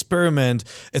cool experiment.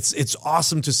 It's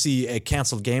awesome to see a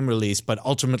canceled game release, but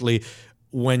ultimately,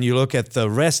 when you look at the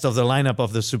rest of the lineup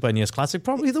of the Super NES Classic,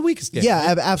 probably the weakest game.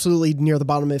 Yeah, absolutely near the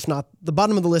bottom, if not the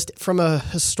bottom of the list. From a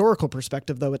historical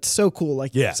perspective, though, it's so cool,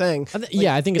 like you're saying.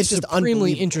 I think it's just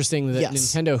supremely interesting that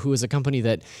Nintendo, who is a company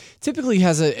that typically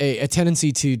has a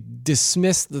tendency to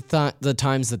dismiss the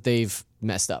times that they've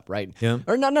messed up, right? Yeah.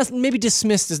 Or not maybe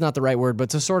dismissed is not the right word,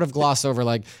 but to sort of gloss over,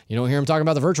 like, you don't hear them talking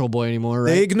about the Virtual Boy anymore,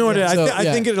 right? They ignored it. I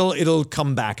think it'll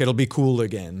come back. It'll be cool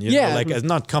again. You know, like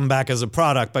not come back as a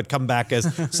product, but come back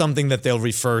as something that they'll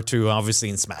refer to, obviously,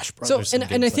 in Smash Brothers. So,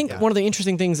 and I think one of the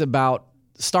interesting things about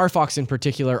Star Fox in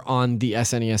particular on the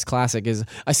SNES Classic is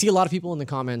I see a lot of people in the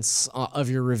comments of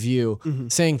your review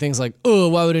saying things like, oh,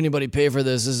 why would anybody pay for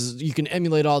this? You can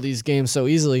emulate all these games so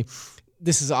easily.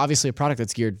 This is obviously a product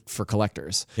that's geared for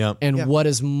collectors. Yep. And what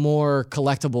is more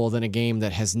collectible than a game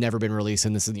that has never been released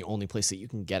and this is the only place that you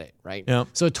can get it, right? Yep.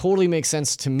 So it totally makes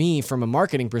sense to me from a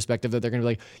marketing perspective that they're going to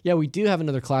be like, yeah, we do have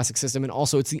another classic system, and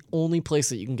also it's the only place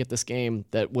that you can get this game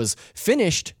that was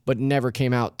finished but never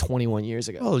came out 21 years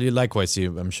ago. Well, likewise,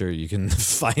 I'm sure you can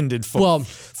find it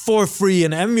for free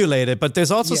and emulate it, but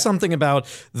there's also something about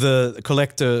the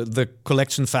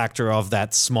collection factor of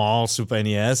that small Super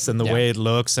NES and the way it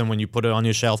looks, and when you put it on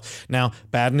your shelf. Now,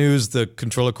 bad news, the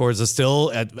controller cords are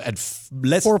still at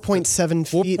less 4.7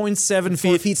 feet. 4.7 feet.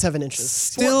 4 feet 7 inches.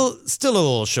 Still a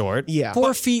little short. Yeah.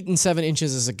 4 feet and 7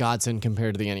 inches is a godsend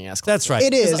compared to the NES. That's right.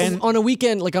 It is. And on a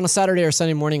weekend, like on a Saturday or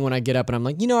Sunday morning when I get up and I'm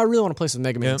like, I really want to play some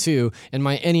Mega Man 2, and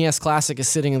my NES Classic is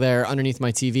sitting there underneath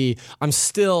my TV, I'm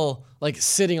still like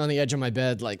sitting on the edge of my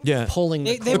bed, like pulling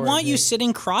the They cord. want you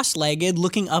sitting cross-legged,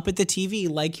 looking up at the TV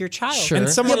like your child. Sure. And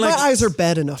someone my like eyes are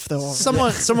bad enough, though.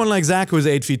 someone like Zach, who's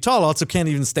 8 feet tall, also can't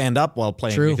even stand up while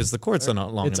playing because the cords are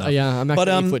not long enough. I'm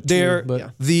actually 8'2",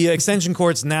 but the extension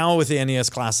cords now with the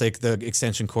NES Classic, the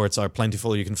extension cords are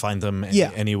plentiful. You can find them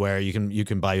anywhere. You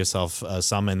can buy yourself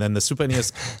some, and then the Super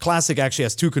NES Classic actually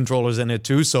has 2 controllers in it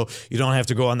too, so you don't have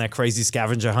to go on that crazy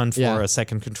scavenger hunt for a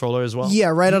second controller as well. Yeah,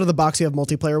 right out of the box you have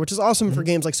multiplayer, which is awesome for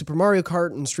games like Super Mario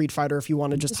Kart and Street Fighter if you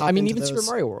want to just hop into even those. Super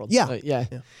Mario World. Yeah.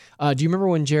 Do you remember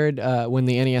when Jared, when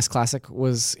the NES Classic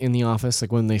was in the office,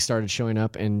 like when they started showing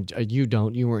up? And you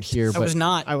weren't here. I was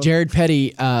not. Jared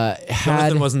Petty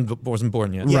had wasn't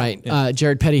born yet. Right.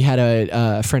 Jared Petty had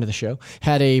a friend of the show,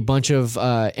 had a bunch of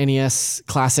NES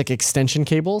Classic extension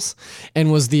cables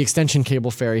and was the extension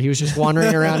cable fairy. He was just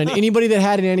wandering around, and anybody that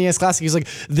had an NES Classic, he was like,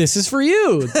 this is for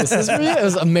you. This is for you. It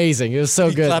was amazing. It was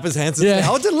so good. Clap his hands and say,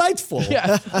 how delightful.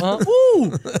 Yeah.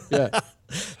 Woo. Yeah.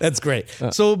 That's great.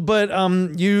 So, but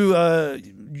you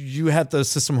had the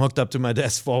system hooked up to my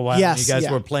desk for a while. Yes, you guys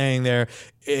were playing there.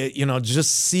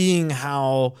 Just seeing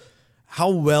how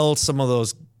well some of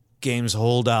those games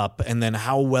hold up, and then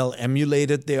how well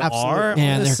emulated they are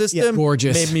on the system,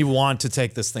 gorgeous. Made me want to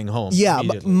take this thing home. Yeah,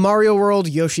 Mario World,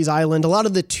 Yoshi's Island, a lot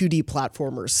of the 2D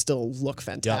platformers still look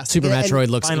fantastic. Super Metroid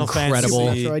looks Final incredible.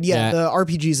 Fantasy. Metroid, the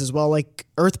RPGs as well. Like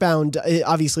Earthbound,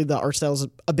 obviously the art style is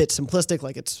a bit simplistic,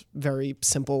 like it's very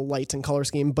simple lights and color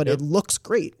scheme, but it looks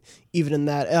great. Even in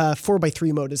that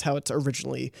 4x3 mode is how it's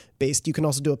originally based. You can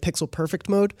also do a pixel perfect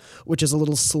mode, which is a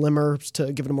little slimmer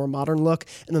to give it a more modern look.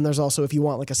 And then there's also, if you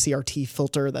want like a CRT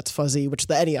filter that's fuzzy, which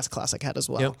the NES Classic had as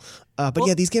well. But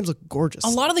these games look gorgeous. A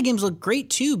lot of the games look great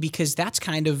too, because that's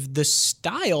kind of the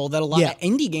style that a lot of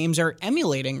indie games are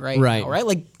emulating right now, right?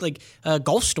 Like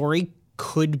Golf Story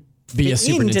could be a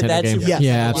Super into Nintendo that game. Super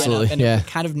Yeah, absolutely. And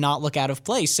kind of not look out of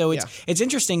place. So it's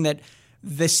interesting that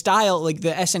the style, like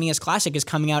the SNES Classic, is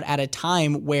coming out at a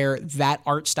time where that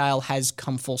art style has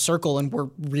come full circle, and we're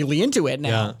really into it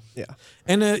now.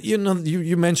 And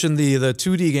you mentioned the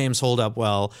 2D games hold up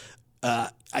well.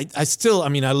 I still, I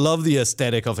mean, I love the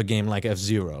aesthetic of a game like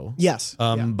F-Zero. Yes.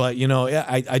 But, you know,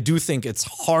 I do think it's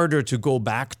harder to go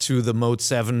back to the Mode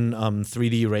 7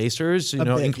 3D racers, you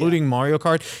know, bit, including Mario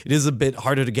Kart. It is a bit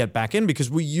harder to get back in because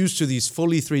we're used to these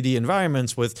fully 3D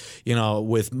environments with, you know,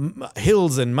 with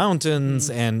hills and mountains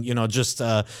and, you know, just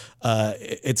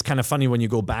it's kind of funny when you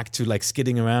go back to like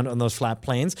skidding around on those flat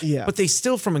plains. Yeah. But they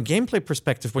still, from a gameplay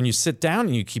perspective, when you sit down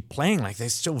and you keep playing, like they're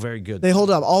still very good. They hold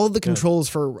up. All of the controls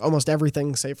for almost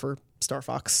everything, save for Star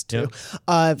Fox too,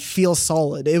 feel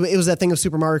solid. It was that thing of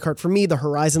Super Mario Kart for me. The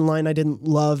Horizon line I didn't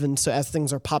love, and so as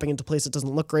things are popping into place, it doesn't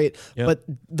look great. But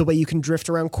the way you can drift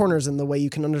around corners and the way you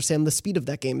can understand the speed of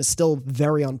that game is still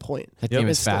very on point. That game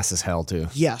is fast as hell too.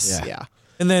 Yes, yeah.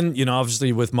 And then, you know,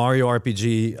 obviously with Mario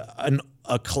RPG,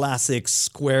 a classic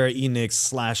Square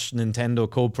Enix / Nintendo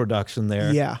co-production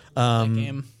there. Yeah.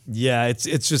 Game. Yeah, it's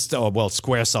just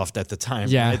Squaresoft at the time.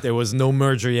 Yeah. Right? There was no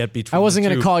merger yet between. I wasn't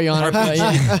going to call you on it. But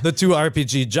yeah. the two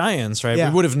RPG giants, right? Yeah.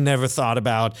 We would have never thought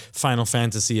about Final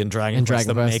Fantasy and Dragon Quest,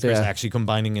 the Quest, makers yeah. actually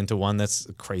combining into one. That's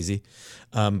crazy,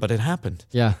 but it happened.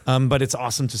 Yeah. But it's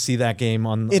awesome to see that game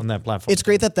on that platform. It's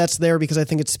great that that's there because I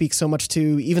think it speaks so much to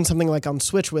even something like on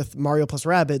Switch with Mario plus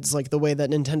Rabbids, like the way that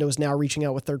Nintendo is now reaching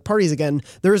out with third parties again.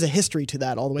 There is a history to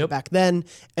that all the way back then,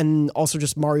 and also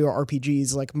just Mario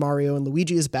RPGs like Mario and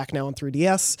Luigi is back now on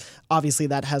 3DS. Obviously,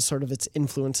 that has sort of its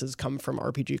influences come from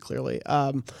RPG clearly.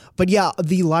 But yeah,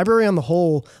 the library on the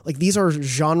whole, like these are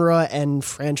genre and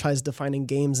franchise defining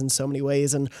games in so many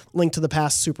ways. And Link to the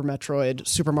Past, Super Metroid,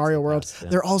 Super Mario World,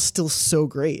 they're all still so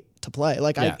great to play.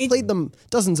 Like I played them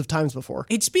dozens of times before.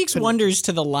 It speaks wonders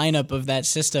to the lineup of that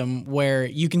system where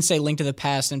you can say Link to the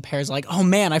Past and Pear's like, oh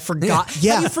man, I forgot.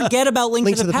 Yeah. How do you forget about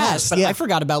Link to the Past? But yeah. I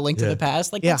forgot about Link to the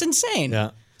Past. Like that's insane.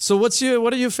 Yeah. So what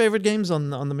are your favorite games on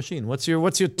the machine? What's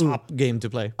your top game to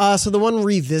play? So the one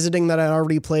revisiting that I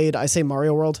already played, I say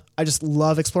Mario World. I just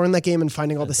love exploring that game and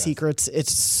finding all the secrets.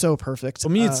 It's so perfect. For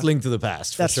me, it's Link to the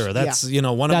Past for sure. That's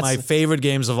one of my favorite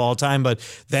games of all time. But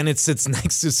then it sits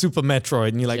next to Super Metroid,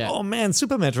 and you're like, oh man,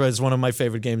 Super Metroid is one of my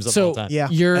favorite games of all time. Yeah.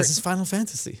 As is Final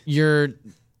Fantasy. Your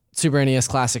Super NES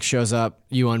Classic shows up,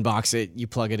 you unbox it, you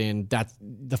plug it in. That's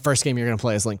the first game you're going to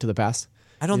play is Link to the Past.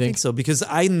 I don't think so because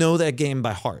I know that game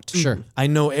by heart. Sure. I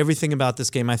know everything about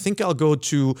this game. I think I'll go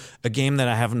to a game that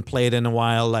I haven't played in a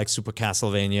while, like Super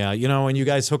Castlevania. You know, when you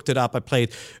guys hooked it up, I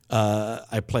played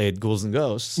Ghouls and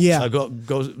Ghosts. Yeah. It's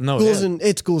Ghouls and Ghosts.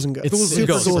 It's Ghouls and Super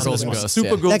Ghosts. Ghouls and Ghosts. Super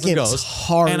Yeah. Ghouls That and game's Ghosts.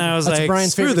 hard. And I was That's like,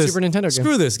 Brian's screw favorite this, Super Nintendo game.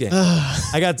 Screw this game.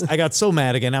 I got so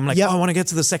mad again. I'm like, Yeah. I want to get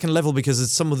to the second level because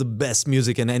it's some of the best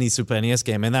music in any Super NES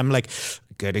game. And I'm like,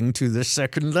 getting to the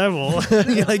second level.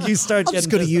 Like you start. I'll just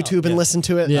go to YouTube and listen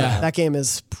to it. Yeah. That game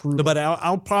is brutal. No, but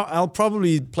I'll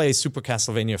probably play Super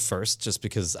Castlevania first, just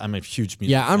because I'm a huge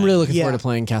music Yeah, I'm fan. really looking Yeah. forward to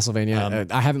playing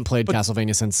Castlevania. I haven't played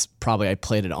Castlevania since probably I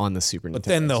played it on the Super Nintendo. But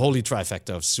then the holy trifecta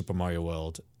of Super Mario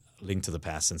World, Link to the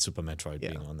Past, and Super Metroid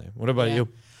being on there. What about you?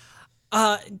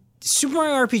 Super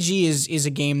Mario RPG is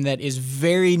a game that is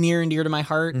very near and dear to my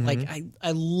heart. Mm-hmm. Like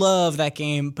I love that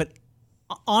game, but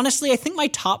honestly, I think my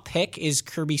top pick is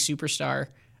Kirby Superstar.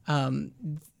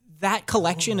 That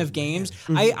collection of games,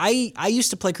 I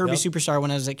used to play Kirby Superstar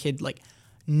when I was a kid, like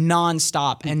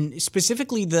nonstop, and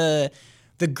specifically the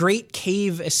Great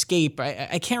Cave Escape.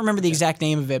 I can't remember the exact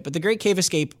name of it, but the Great Cave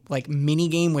Escape like mini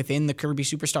game within the Kirby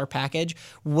Superstar package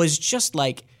was just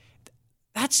like.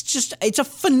 It's a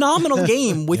phenomenal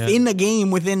game within a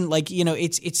game within like, you know,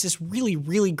 it's this really,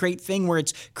 really great thing where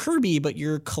it's Kirby, but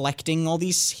you're collecting all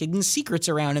these hidden secrets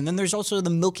around. And then there's also the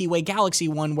Milky Way Galaxy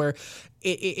one where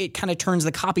it kind of turns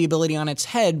the copy ability on its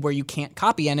head where you can't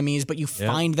copy enemies, but you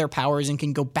find their powers and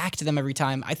can go back to them every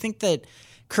time. I think that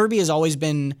Kirby has always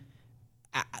been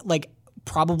like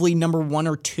probably number 1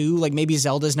 or 2, like maybe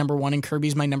Zelda's number 1 and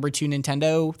Kirby's my number 2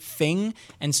 Nintendo thing.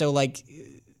 And so like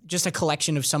just a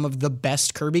collection of some of the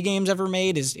best Kirby games ever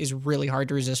made is really hard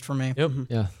to resist for me. Yep.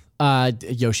 Yeah.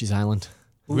 Yoshi's Island.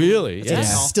 Really? It's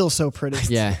Yes. still so pretty.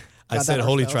 Yeah. I Got said that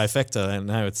holy ourselves. trifecta, and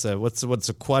now it's what's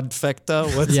a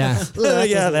quadfecta? What's Yeah.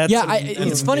 that's Yeah,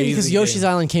 it's funny because amazing Yoshi's game.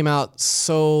 Island came out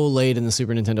so late in the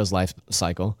Super Nintendo's life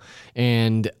cycle,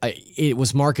 and it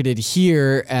was marketed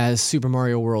here as Super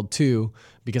Mario World 2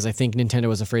 because I think Nintendo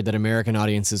was afraid that American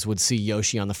audiences would see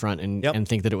Yoshi on the front and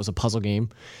think that it was a puzzle game.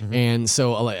 And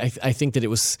so I think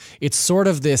that it's sort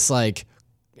of this like,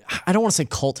 I don't want to say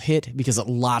cult hit because a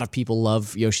lot of people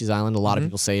love Yoshi's Island. A lot of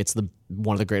people say it's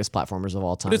one of the greatest platformers of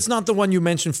all time. But it's not the one you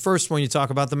mentioned first when you talk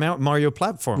about the Mario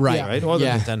platform, right? Or the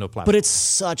Nintendo platform. But it's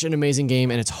such an amazing game,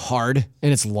 and it's hard,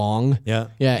 and it's long. Yeah.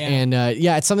 And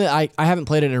it's something that I haven't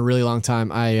played it in a really long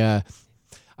time.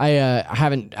 I I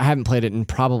haven't played it in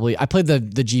probably. I played the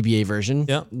GBA version.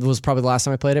 Yeah. Was probably the last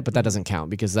time I played it, but that doesn't count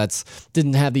because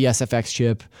didn't have the SFX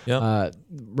chip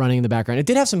running in the background. It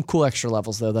did have some cool extra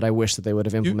levels though that I wish that they would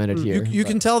have implemented here. You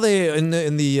can tell they in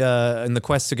the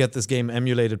quest to get this game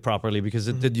emulated properly because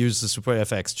it did use the Super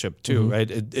FX chip too, right?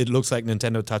 It looks like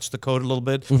Nintendo touched the code a little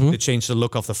bit. They changed the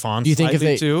look of the font. Do you think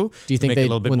too? Do you think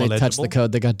when they touched the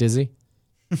code, they got dizzy?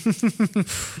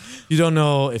 You don't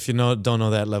know if you don't know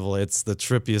that level. It's the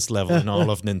trippiest level in all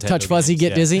of Nintendo. Touch Fuzzy, games.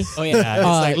 get dizzy. Oh yeah. It's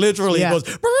like literally it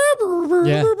goes.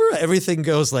 Yeah. Everything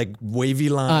goes like wavy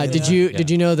line. Did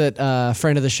you know that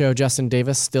friend of the show Justin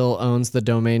Davis still owns the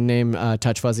domain name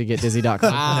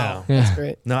touchfuzzygetdizzy.com? Wow. That's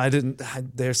great. No, I didn't.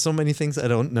 There's so many things I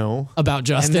don't know About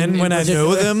Justin. And then when I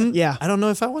know them, Yeah. I don't know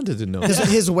if I wanted to know.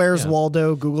 His Where's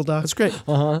Waldo Google Doc. That's great.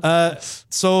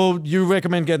 So you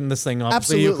recommend getting this thing?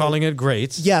 Obviously, you're Absolutely. calling it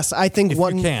great. Yes, I think If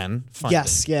one. you can. Find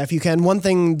Yes, yeah, if you can. One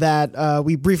thing that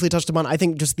we briefly touched upon, I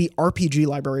think just the RPG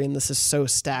library in this is so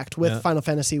stacked with Final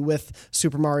Fantasy, with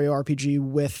Super Mario RPG,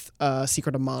 with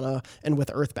Secret of Mana, and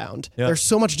with Earthbound. Yeah. There's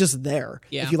so much just there.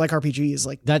 Yeah. If you like RPGs,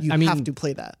 like That- you I mean- have to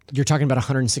play that. You're talking about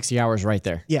 160 hours right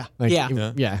there. Yeah. Like,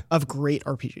 Yeah. Yeah. Of great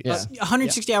RPGs. Yeah.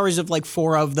 160 hours of like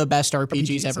 4 of the best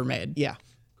RPGs ever made. Yeah.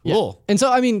 Cool. And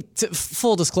so, I mean,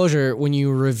 full disclosure, when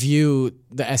you review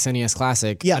the SNES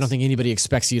Classic, Yes. I don't think anybody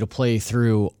expects you to play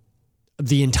through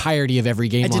the entirety of every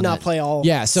game. I did on not that. play all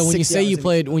Yeah, so when you 60 say you hours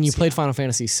played of when you it. played Final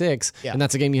Fantasy VI, Yeah. and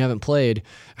that's a game you haven't played,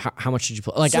 how much did you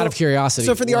play? Like So- out of curiosity.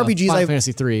 so for the well, RPGs, Final I-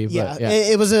 Fantasy 3. Yeah, But, yeah.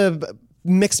 It was a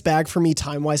mixed bag for me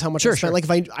time wise. How much I spent? Sure. Like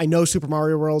if I know Super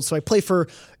Mario World, so I play for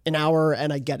an hour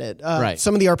and I get it. Right.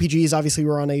 Some of the RPGs obviously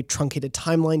were on a truncated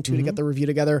timeline too to get the review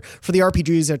together. For the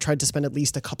RPGs, I tried to spend at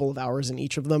least a couple of hours in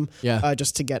each of them, Yeah.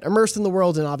 just to get immersed in the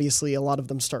world. And obviously, a lot of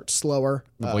them start slower.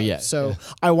 yeah, So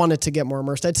I wanted to get more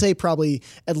immersed. I'd say probably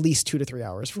at least 2 to 3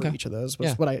 hours for each of those was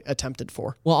Yeah. what I attempted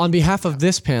for. Well, on behalf of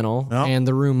this panel and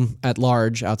the room at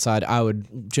large outside, I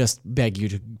would just beg you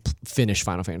to finish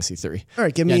Final Fantasy 3. All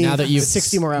right, give me now that you've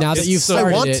 60 more hours. Now that you've I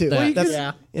started want it, to.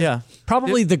 that- Yeah.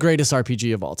 probably the greatest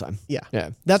RPG of all time. Yeah. Yeah.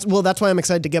 That's why I'm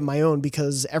excited to get my own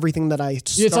because everything that I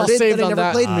started It's all saved that I on never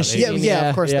that played. machine. Yeah,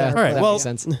 of course. Yeah. that- All right. that Well, makes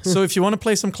sense. so if you want to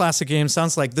play some classic games,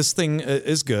 sounds like this thing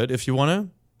is good. If you want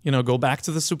to, go back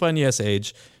to the Super NES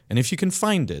age, and if you can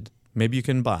find it, maybe you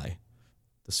can buy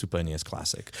the Super NES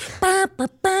Classic.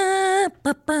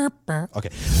 Okay.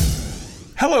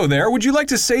 Hello there. Would you like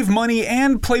to save money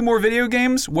and play more video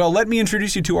games? Well, let me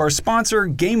introduce you to our sponsor,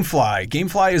 GameFly.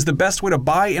 GameFly is the best way to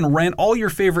buy and rent all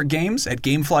your favorite games. At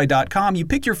GameFly.com, you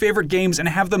pick your favorite games and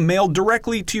have them mailed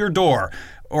directly to your door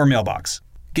or mailbox.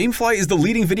 GameFly is the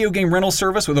leading video game rental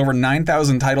service with over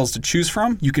 9,000 titles to choose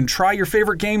from. You can try your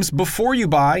favorite games before you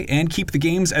buy and keep the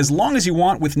games as long as you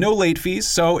want with no late fees.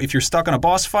 So if you're stuck on a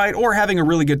boss fight or having a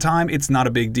really good time, it's not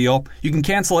a big deal. You can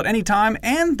cancel at any time,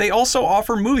 and they also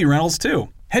offer movie rentals too.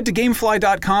 Head to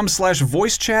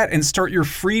gamefly.com/voicechat and start your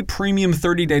free premium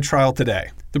 30-day trial today.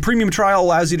 The premium trial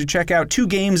allows you to check out 2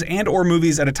 games and or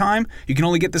movies at a time. You can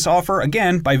only get this offer,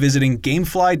 again, by visiting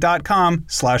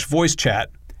gamefly.com/voicechat.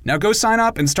 Now go sign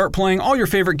up and start playing all your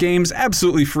favorite games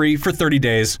absolutely free for 30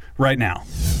 days right now.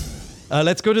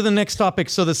 Let's go to the next topic.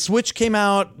 So the Switch came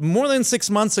out more than 6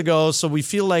 months ago, so we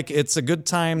feel like it's a good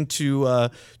time to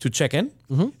check in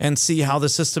and see how the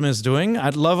system is doing.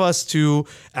 I'd love us to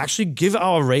actually give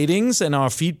our ratings and our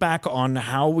feedback on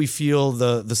how we feel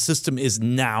the system is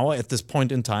now at this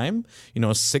point in time,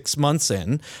 6 months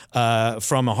in,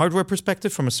 from a hardware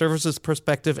perspective, from a services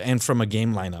perspective, and from a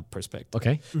game lineup perspective.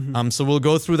 Okay. So we'll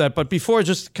go through that. But before,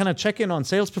 just kind of check in on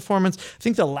sales performance. I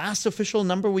think the last official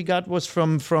number we got was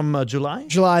from July.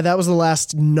 July, that was the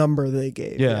last number they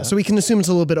gave. Yeah. So we can assume it's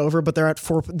a little bit over, but they're at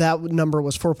 4. That number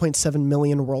was 4.7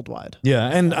 million worldwide. Yeah,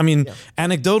 and I mean,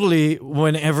 anecdotally,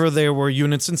 whenever there were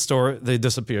units in store, they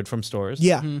disappeared from stores.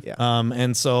 Yeah. Mm-hmm. Yeah.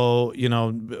 And so,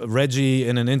 Reggie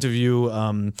in an interview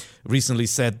recently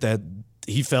said that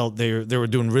he felt they were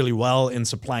doing really well in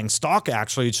supplying stock.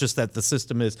 Actually, it's just that the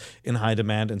system is in high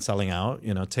demand and selling out.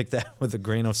 Take that with a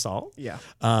grain of salt. Yeah.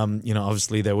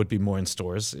 Obviously there would be more in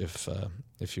stores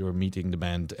if you were meeting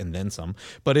demand and then some.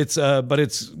 But it's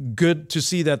good to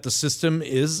see that the system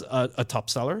is a top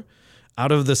seller.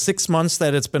 Out of the 6 months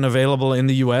that it's been available in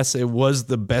the US, it was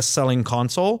the best-selling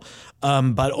console.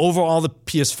 But overall, the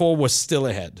PS4 was still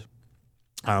ahead.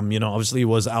 Obviously it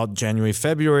was out January,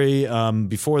 February,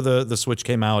 before the Switch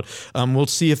came out. We'll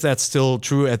see if that's still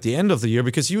true at the end of the year,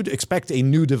 because you'd expect a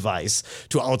new device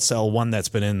to outsell one that's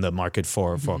been in the market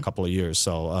for a couple of years.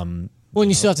 So Well,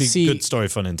 and you still have to Be see. good story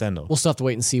for Nintendo. We'll still have to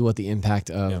wait and see what the impact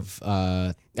of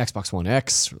Xbox One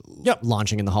X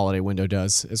launching in the holiday window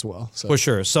does as well. So. For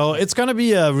sure. So it's going to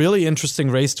be a really interesting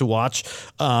race to watch.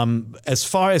 As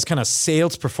far as kind of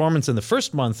sales performance in the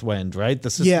first month went, right? The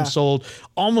system sold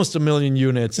almost 1 million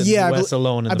units in the US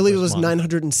alone. I believe it was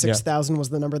 906,000 was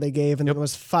the number they gave, and it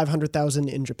was 500,000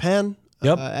 in Japan.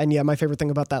 Yep. And my favorite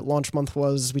thing about that launch month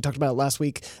was, we talked about it last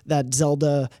week, that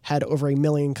Zelda had over 1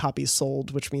 million copies sold,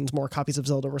 which means more copies of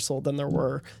Zelda were sold than there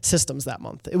were systems that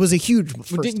month. It was a huge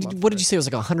first month. What did you say? It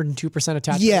was like 102%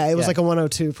 attach rate? Yeah, it was like a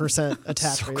 102%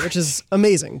 attach rate, which is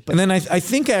amazing. But And then I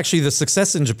think actually the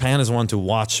success in Japan is one to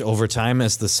watch over time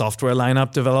as the software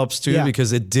lineup develops too,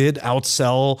 because it did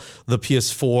outsell the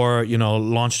PS4,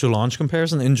 launch to launch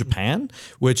comparison in Japan,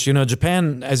 which,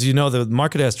 Japan, as you know, the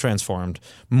market has transformed.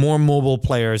 More mobile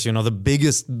players, the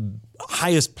biggest,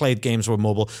 highest played games were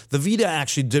mobile. The Vita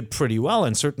actually did pretty well,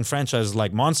 and certain franchises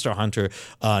like Monster Hunter,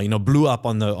 blew up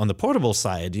on the portable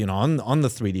side, on the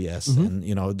 3DS,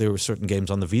 and there were certain games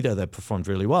on the Vita that performed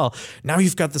really well. Now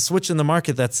you've got the Switch in the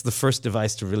market. That's the first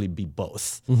device to really be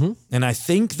both, and I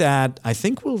think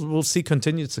we'll see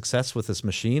continued success with this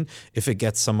machine if it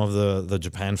gets some of the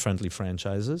Japan friendly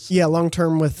franchises. yeah, long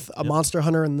term with a Monster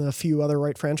Hunter and the few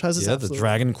other franchises. Yeah, absolutely. the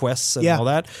Dragon Quests and all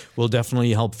that will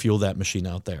definitely help fuel that machine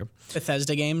out there.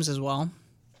 Bethesda games as well.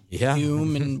 Yeah.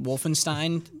 Doom and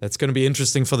Wolfenstein. That's going to be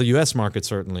interesting for the U.S. market,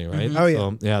 certainly, right? Oh, yeah.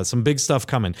 So, yeah, some big stuff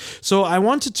coming. So I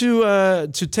wanted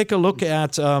to take a look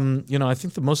at, I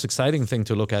think the most exciting thing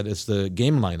to look at is the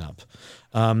game lineup.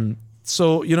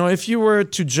 So, if you were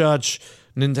to judge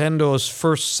Nintendo's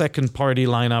first second-party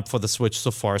lineup for the Switch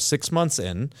so far, 6 months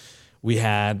in, we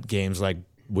had games like,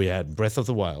 we had Breath of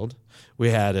the Wild. We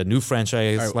had a new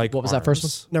franchise like what was that first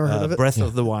one? Never heard of it. Breath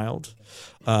of the Wild.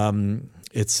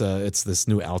 It's this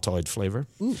new Altoid flavor.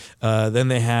 Then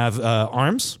they have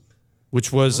ARMS,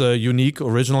 which was a unique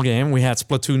original game. We had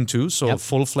Splatoon 2, so a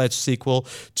full-fledged sequel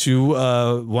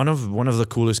to one of the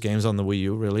coolest games on the Wii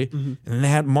U, really. And then they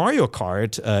had Mario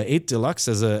Kart 8 Deluxe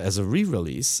as a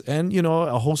re-release, and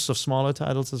a host of smaller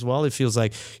titles as well. It feels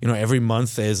like every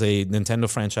month there's a Nintendo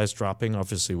franchise dropping.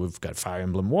 Obviously, we've got Fire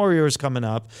Emblem Warriors coming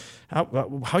up.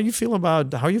 How you feeling about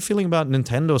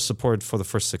Nintendo's support for the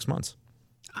first 6 months?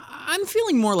 I'm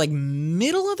feeling more like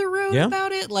middle of the road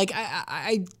about it. Like,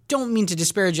 I don't mean to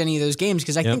disparage any of those games,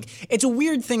 because I think it's a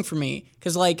weird thing for me,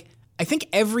 because I think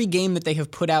every game that they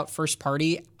have put out first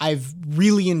party, I've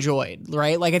really enjoyed,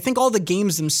 right? Like, I think all the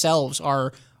games themselves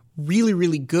are really,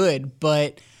 really good,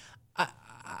 but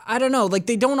I don't know, like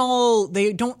they don't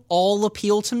all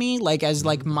appeal to me. Like as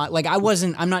like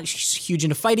I'm not huge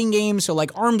into fighting games, so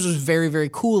like ARMS was very, very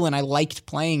cool and I liked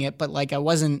playing it, but like I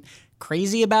wasn't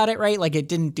crazy about it, right? Like it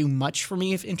didn't do much for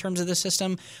me in terms of the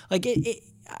system. Like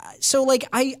so like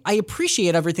I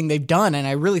appreciate everything they've done, and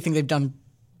I really think they've done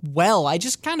well. I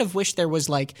just kind of wish there was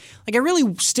like I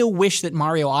really still wish that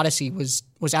Mario Odyssey was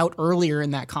out earlier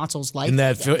in that console's life. In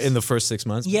the first 6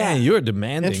 months? Yeah. Man, you're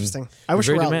demanding. Interesting. I wish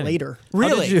we were out later.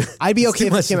 Really? I'd be okay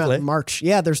if it came out in March.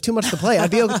 Yeah, there's too much to play. I'd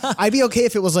be okay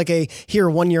if it was like a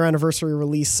 1 year anniversary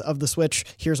release of the Switch.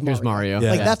 Here's Mario.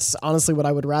 Yeah. Like that's honestly what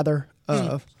I would rather.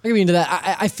 I can be into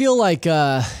that. I feel like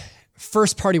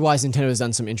first party wise, Nintendo has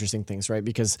done some interesting things, right?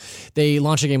 Because they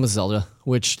launched a game with Zelda,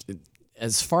 which,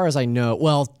 as far as I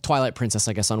know, Twilight Princess,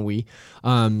 I guess, on Wii.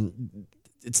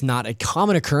 It's not a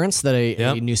common occurrence that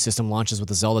a new system launches with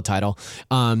a Zelda title,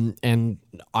 and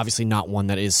obviously not one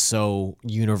that is so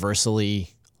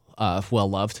universally well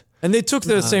loved. And they took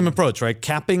the same approach, right?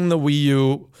 Capping the Wii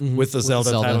U with the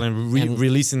Zelda title and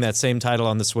releasing that same title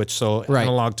on the Switch, so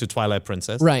analog to Twilight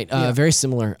Princess. Right, very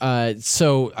similar.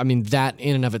 So, I mean, that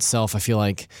in and of itself, I feel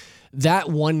like that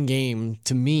one game,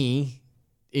 to me,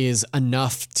 is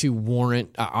enough to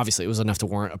warrant, obviously it was enough to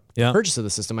warrant a purchase of the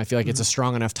system. I feel like it's a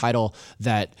strong enough title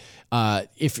that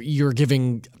if you're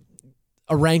giving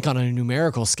a rank on a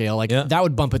numerical scale, like that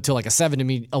would bump it to like a 7 to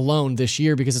me alone this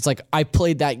year, because it's like I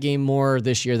played that game more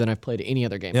this year than I've played any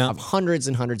other game. I have hundreds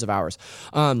and hundreds of hours.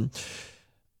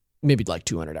 Maybe like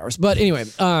 200 hours. But anyway,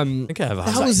 I think I have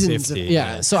 150.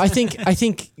 Yeah. So I think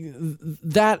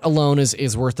that alone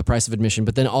is worth the price of admission.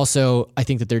 But then also I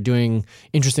think that they're doing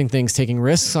interesting things, taking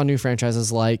risks on new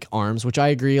franchises like ARMS, which I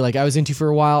agree. Like I was into for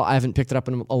a while. I haven't picked it up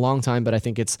in a long time, but I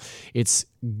think it's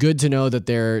good to know that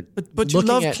they're But you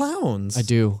love clowns. I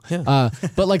do. Yeah.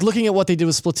 But like looking at what they did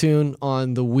with Splatoon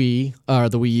on the Wii or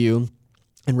the Wii U,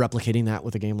 and replicating that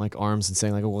with a game like ARMS and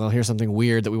saying like, well, here's something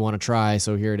weird that we want to try,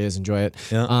 so here it is, enjoy it.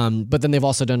 Yeah. But then they've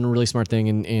also done a really smart thing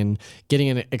in getting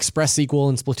an express sequel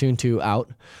in Splatoon 2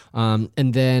 out.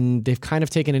 And then they've kind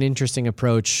of taken an interesting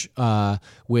approach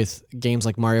with games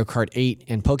like Mario Kart 8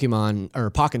 and Pokemon or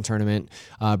Pokken Tournament,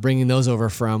 bringing those over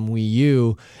from Wii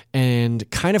U and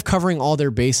kind of covering all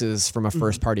their bases from a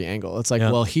first party angle. It's like,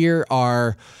 well, here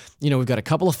are, we've got a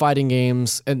couple of fighting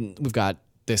games and we've got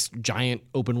this giant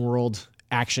open world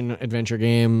action adventure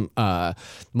game.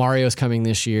 Mario's coming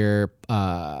this year.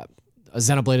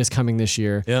 Xenoblade is coming this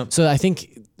year. Yeah. So I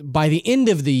think by the end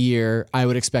of the year, I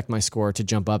would expect my score to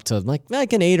jump up to like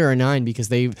an 8 or a 9 because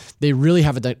they really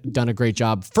have done a great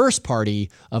job first party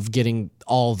of getting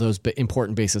all those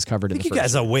important bases covered in the first. You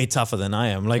guys are way tougher than I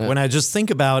am. Like when I just think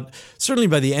about, certainly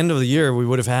by the end of the year, we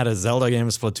would have had a Zelda game,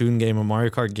 a Splatoon game, a Mario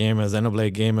Kart game, a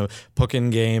Xenoblade game, a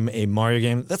Pokken game, a Mario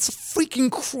game. That's a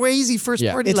freaking crazy first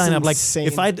party lineup. Insane.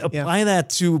 Like if I'd apply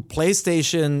that to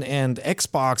PlayStation and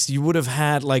Xbox, you would have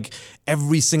had like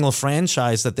every single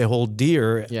franchise that they hold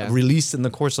dear released in the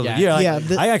course of the year.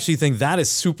 I actually think that is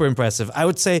super impressive. I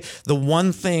would say the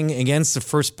one thing against the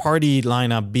first party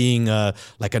lineup being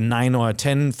like a 9 or a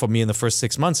 10 for me in the first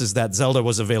 6 months is that Zelda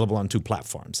was available on 2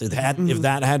 platforms. It had, if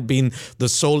that had been the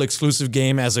sole exclusive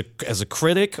game as a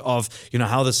critic of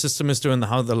how the system is doing,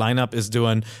 how the lineup is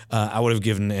doing, I would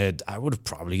have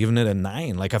probably given it a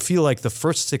 9. Like I feel like the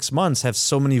first 6 months have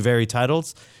so many varied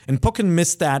titles, and Pokken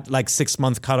missed that like 6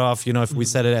 month cutoff. If we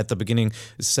said it at the beginning,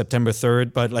 September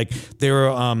 3rd, but like they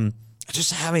were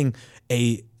just having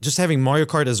Mario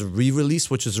Kart as a re-release,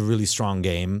 which is a really strong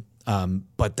game.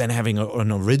 But then having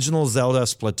an original Zelda,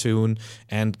 Splatoon,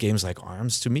 and games like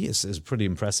ARMS to me is pretty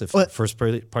impressive first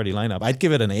party lineup. I'd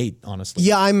give it an 8, honestly.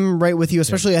 Yeah, I'm right with you.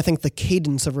 Especially, I think the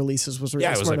cadence of releases was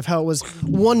really smart. Of how it was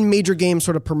one major game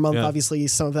sort of per month. Yeah. Obviously,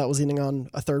 some of that was eating on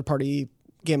a third party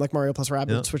game like Mario plus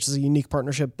Rabbids, which is a unique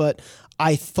partnership. But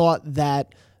I thought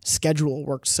that schedule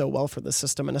worked so well for the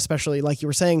system, and especially like you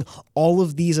were saying, all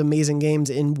of these amazing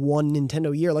games in one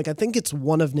Nintendo year. Like I think it's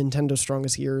one of Nintendo's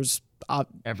strongest years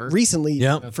ever recently,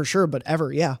 for sure, but ever,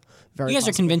 very. You guys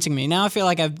are convincing me now. I feel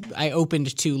like I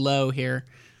opened too low here.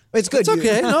 It's good. It's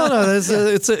okay. No,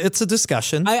 it's a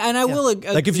discussion. I will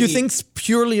agree. Like if you think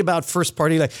purely about first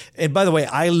party, like, and by the way,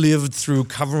 I lived through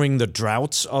covering the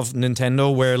droughts of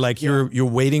Nintendo, where like you're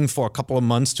waiting for a couple of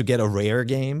months to get a rare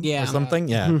game or something.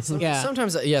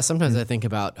 Sometimes I think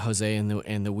about Jose in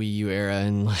the Wii U era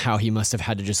and how he must have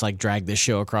had to just like drag this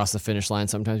show across the finish line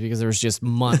sometimes because there was just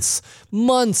months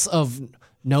of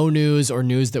no news or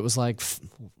news that was like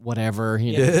whatever,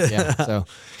 So,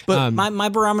 but my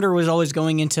barometer was always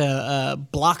going into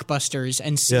Blockbusters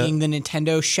and seeing the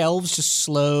Nintendo shelves just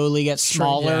slowly get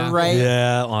smaller, right?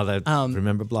 Yeah.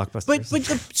 Remember Blockbusters? But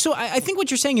so I think what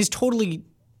you're saying is totally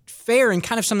fair and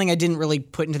kind of something I didn't really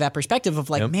put into that perspective of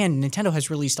like, man, Nintendo is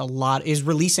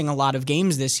releasing a lot of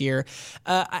games this year.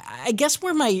 I guess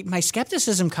where my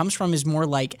skepticism comes from is more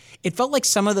like, it felt like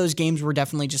some of those games were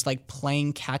definitely just like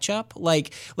playing catch up.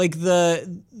 Like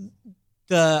the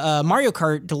Mario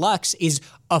Kart Deluxe is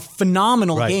a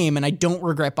phenomenal game, and I don't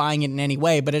regret buying it in any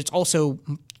way, but it's also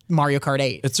Mario Kart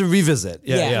 8. It's a revisit.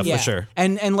 Yeah, for sure.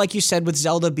 And like you said, with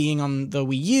Zelda being on the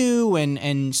Wii U and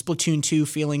Splatoon 2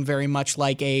 feeling very much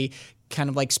like a kind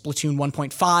of like Splatoon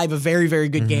 1.5, a very, very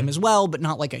good game as well, but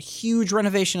not like a huge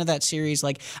renovation of that series.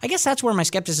 Like, I guess that's where my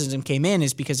skepticism came in,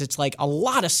 is because it's like a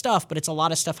lot of stuff, but it's a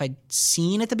lot of stuff I'd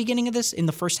seen at the beginning of this in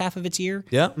the first half of its year.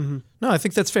 Yeah. No, I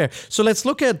think that's fair. So let's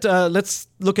look at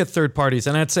third parties,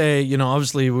 and I'd say,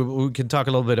 obviously we can talk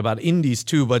a little bit about indies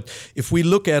too, but if we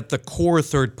look at the core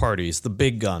third parties, the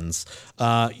big guns,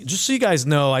 just so you guys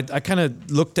know, I kind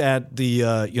of looked at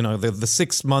the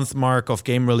 6 month mark of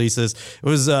game releases. It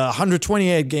was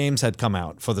 128 games had come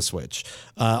out for the Switch.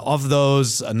 Of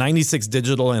those, 96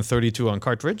 digital and 32 on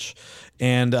cartridge.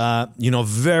 And,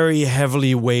 very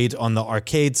heavily weighed on the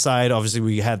arcade side. Obviously,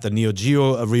 we had the Neo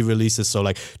Geo re-releases, so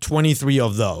like 23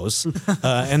 of those.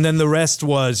 And then the rest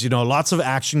was, lots of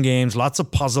action games, lots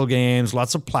of puzzle games,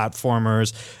 lots of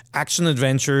platformers, action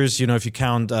adventures, if you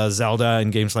count Zelda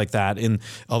and games like that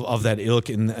of that ilk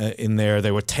in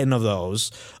there were 10 of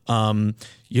those. And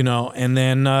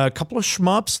then a couple of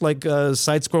shmups like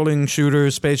side-scrolling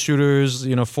shooters, space shooters,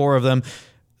 4 of them.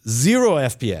 0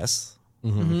 FPS.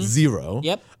 0.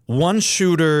 Yep. 1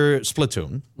 shooter,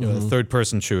 Splatoon,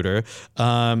 third-person shooter,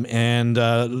 and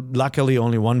luckily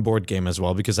only 1 board game as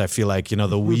well, because I feel like the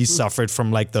Wii suffered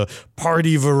from like the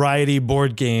party variety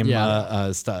board game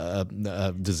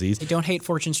disease. They don't hate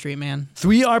Fortune Street, man.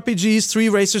 3 RPGs, 3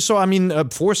 racers. So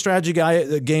 4 strategy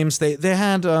games. They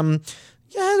had.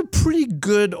 had a pretty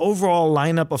good overall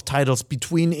lineup of titles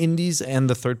between indies and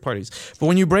the third parties. But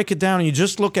when you break it down and you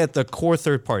just look at the core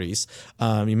third parties,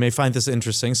 you may find this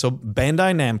interesting. So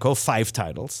Bandai Namco, 5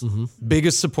 titles.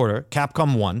 Biggest supporter,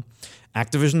 Capcom 1,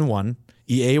 Activision 1,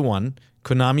 EA 1,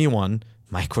 Konami 1,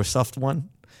 Microsoft 1.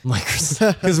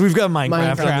 Microsoft. Because we've got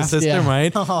Minecraft on the system, yeah.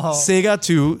 right? Sega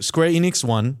 2, Square Enix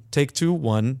 1, Take-Two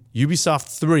 1,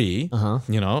 Ubisoft 3,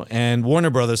 and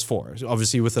Warner Brothers 4,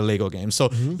 obviously with the Lego games. So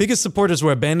biggest supporters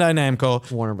were Bandai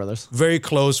Namco, Warner Brothers. very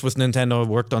close with Nintendo,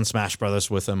 worked on Smash Brothers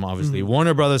with them, obviously.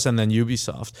 Warner Brothers and then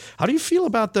Ubisoft. How do you feel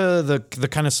about the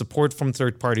kind of support from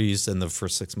third parties in the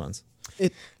first 6 months?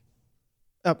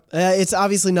 It's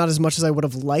obviously not as much as I would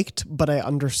have liked, but I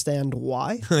understand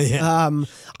why. Yeah.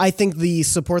 I think the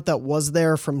support that was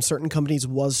there from certain companies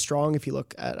was strong. If you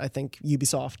look at, I think,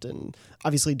 Ubisoft and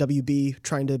obviously WB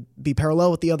trying to be parallel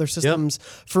with the other systems.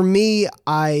 For me,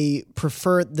 I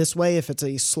prefer it this way if it's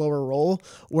a slower roll.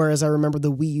 Whereas I remember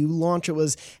the Wii U launch, it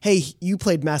was, hey, you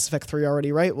played Mass Effect 3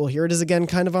 already, right? Well, here it is again,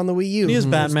 kind of on the Wii U. Here's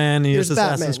Batman, here's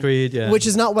Assassin's Creed. Yeah. Which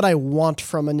is not what I want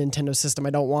from a Nintendo system.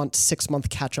 I don't want 6-month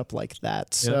catch-up like that.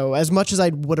 So as much as I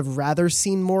would have rather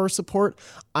seen more support,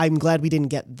 I'm glad we didn't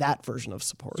get that version of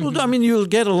support. Well, I mean, you'll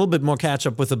get a little bit more catch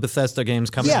up with the Bethesda games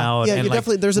coming out. Yeah, and you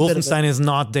definitely, there's a bit of Wolfenstein it. is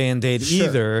not day and date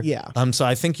either. Yeah. So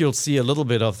I think you'll see a little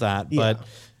bit of that. But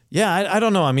I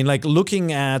don't know. I mean, like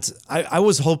looking at, I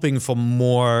was hoping for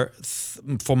more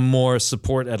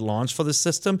support at launch for the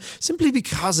system, simply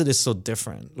because it is so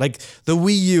different. Like the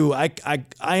Wii U,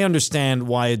 I understand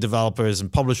why developers and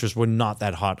publishers were not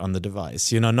that hot on the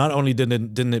device. You know, not only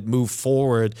didn't it move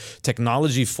forward,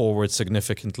 technology forward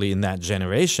significantly in that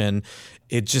generation,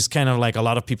 it just kind of like a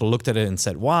lot of people looked at it and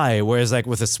said, why? Whereas like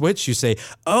with a Switch, you say,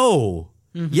 oh,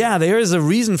 yeah, there is a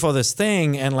reason for this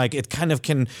thing, and like it kind of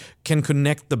can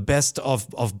connect the best of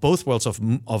both worlds of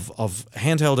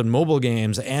handheld and mobile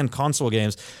games and console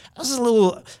games. That's a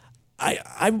little.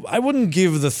 I wouldn't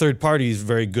give the third parties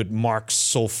very good marks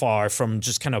so far from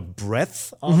just kind of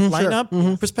breadth of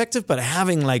lineup perspective, but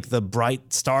having like the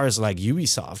bright stars like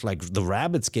Ubisoft, like the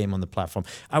Rabbids game on the platform,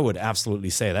 I would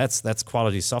absolutely say that's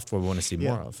quality software we want to see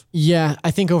more of. Yeah, I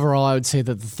think overall I would say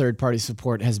that the third-party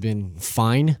support has been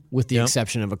fine, with the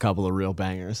exception of a couple of real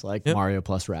bangers like Mario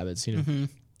plus Rabbids. You know.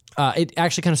 It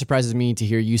actually kind of surprises me to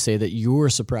hear you say that you were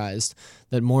surprised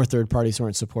that more third parties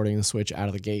weren't supporting the Switch out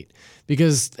of the gate.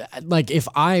 Because, like, if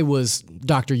I was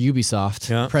Dr.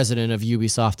 Ubisoft, president of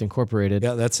Ubisoft Incorporated,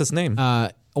 that's his name,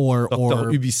 or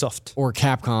Ubisoft, or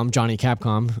Capcom, Johnny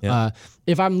Capcom,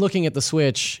 if I'm looking at the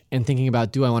Switch and thinking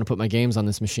about, do I want to put my games on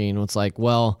this machine? Well, it's like,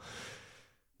 well,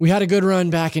 we had a good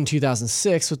run back in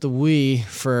 2006 with the Wii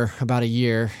for about a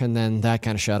year, and then that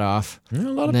kind of shut off. A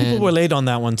lot of people were late on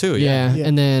that one too. Yeah.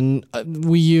 And then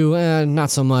Wii U, not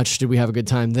so much did we have a good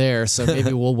time there, so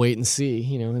maybe we'll wait and see.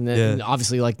 You know, and then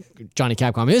obviously, like Johnny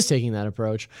Capcom is taking that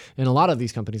approach, and a lot of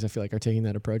these companies I feel like are taking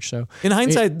that approach. So in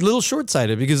hindsight, a little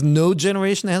short-sighted because no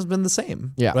generation has been the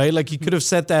same. Yeah. Right. Like you could have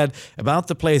said that about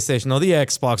the PlayStation or the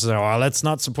Xbox. Oh, let's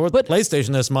not support the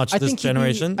PlayStation as much this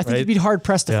generation. I think you'd be hard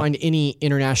pressed to find any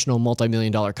international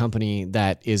multi-million-dollar company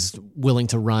that is willing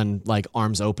to run like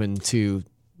arms open to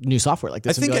new software like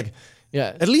this. I think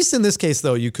at least in this case,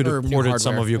 though, you could have ported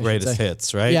some of your greatest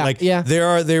hits, right? Yeah,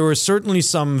 There were certainly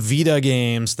some Vita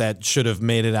games that should have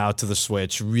made it out to the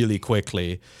Switch really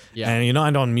quickly. Yeah. And, you know,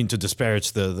 I don't mean to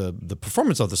disparage the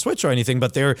performance of the Switch or anything,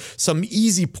 but there are some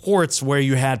easy ports where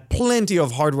you had plenty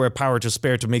of hardware power to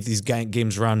spare to make these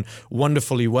games run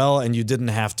wonderfully well, and you didn't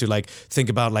have to, like, think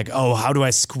about, like, oh, how do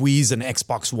I squeeze an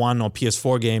Xbox One or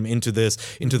PS4 game into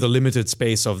the limited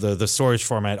space of the storage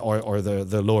format or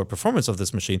the lower performance of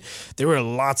this machine. There were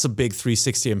lots of big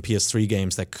 360 and PS3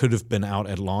 games that could have been out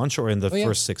at launch or in the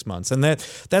first 6 months, and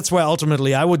that's why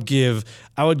ultimately I would give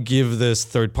this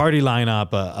third party lineup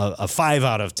a 5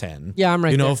 out of 10. Yeah, I'm right.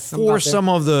 You know, there. for some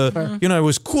of the, you know, it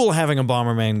was cool having a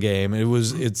Bomberman game.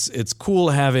 It's cool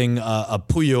having a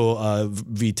Puyo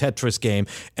v Tetris game,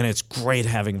 and it's great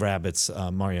having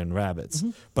Rabbids, Mario and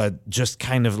Rabbids. But just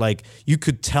kind of like you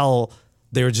could tell.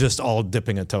 They're just all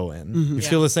dipping a toe in. You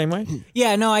feel the same way?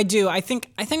 Yeah, no, I do. I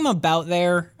think I'm about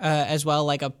there as well,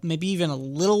 like maybe even a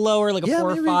little lower, like a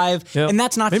 4 or 5. Yep. And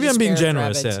that's not maybe to I'm being disparage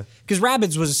generous. Rabbids. Because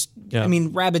Rabbids was, I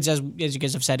mean, Rabbids, as you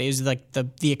guys have said, is like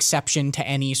the exception to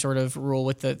any sort of rule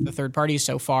with the third parties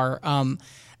so far.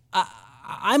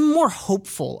 I'm more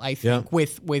hopeful, I think,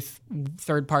 with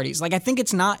third parties. Like I think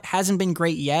hasn't been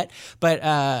great yet, but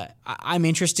I'm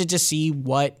interested to see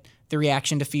what the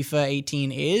reaction to FIFA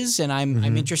 18 is, and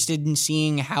I'm interested in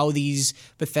seeing how these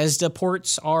Bethesda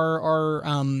ports are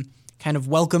kind of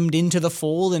welcomed into the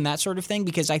fold and that sort of thing,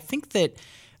 because I think that,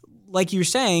 like you're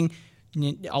saying,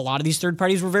 a lot of these third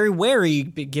parties were very wary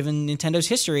given Nintendo's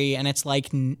history, and it's like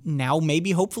now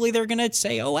maybe hopefully they're going to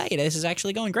say, oh, hey, this is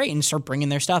actually going great, and start bringing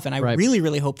their stuff. And I really,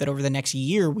 really hope that over the next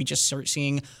year we just start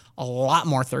seeing a lot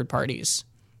more third parties.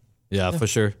 Yeah, for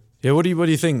sure. Yeah, what do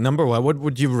you think? Number one, what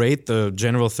would you rate the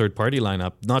general third party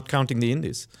lineup, not counting the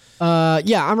indies?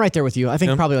 Yeah, I'm right there with you. I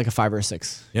think probably like a 5 or a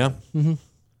 6. Yeah. Mm-hmm.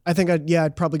 I think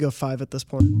I'd probably go 5 at this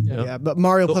point. Yeah, but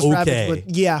Mario plus Rabbids would,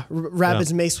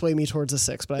 Rabbids may sway me towards a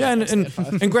 6, but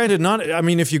and granted,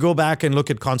 if you go back and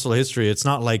look at console history, it's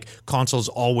not like consoles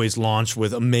always launch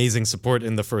with amazing support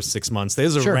in the first 6 months.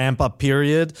 There's a ramp up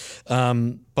period.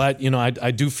 But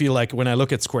I do feel like when I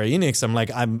look at Square Enix, I'm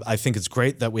like, I think it's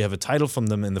great that we have a title from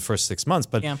them in the first 6 months.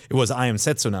 But it was I Am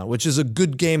Setsuna, which is a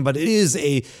good game, but it is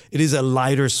a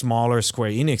lighter, smaller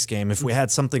Square Enix game. If we had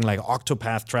something like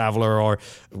Octopath Traveler or,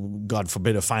 God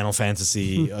forbid, a Final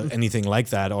Fantasy, anything like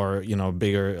that, or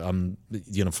bigger, from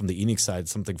the Enix side,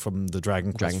 something from the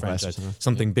Dragon Quest franchise,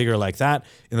 something bigger like that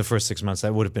in the first 6 months,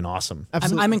 that would have been awesome.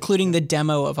 I'm including the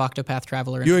demo of Octopath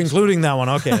Traveler. You're including that one,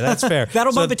 okay? That's fair.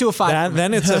 That'll bump it to a 5.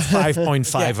 Then it's a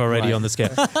 5.5 already on the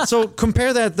scale. So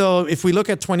compare that though, if we look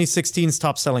at 2016's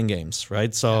top selling games,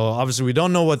 right? So obviously we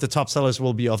don't know what the top sellers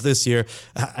will be of this year.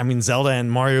 I mean, Zelda and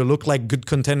Mario look like good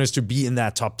contenders to be in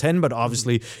that top 10, but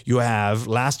obviously you have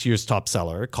last year's top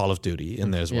seller, Call of Duty,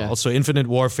 in there as well. So Infinite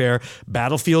Warfare,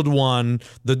 Battlefield 1,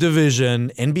 The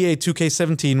Division, NBA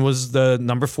 2K17 was the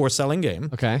number 4 selling game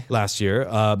last year.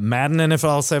 Madden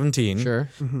NFL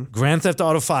 17, Grand Theft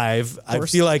Auto 5. I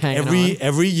feel like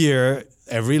every year,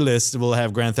 every list will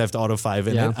have Grand Theft Auto 5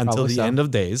 in it until the end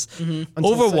of days.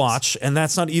 Overwatch, and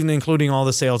that's not even including all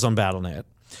the sales on Battle.net.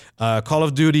 Call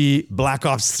of Duty Black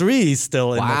Ops 3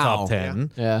 still in the top 10.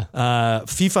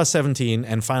 FIFA 17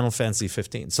 and Final Fantasy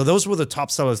 15. So those were the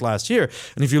top sellers last year.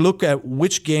 And if you look at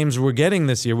which games we're getting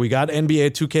this year, we got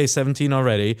NBA 2K17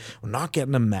 already. We're not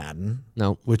getting a Madden,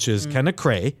 which is kind of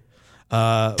cray.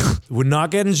 We're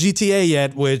not getting GTA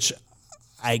yet, which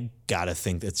I gotta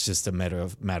think it's just a matter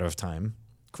of time.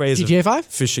 Crazy. GTA 5?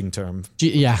 Fishing term.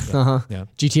 GTA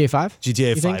 5?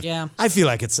 GTA 5. Yeah. I feel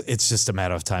like it's just a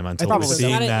matter of time until we're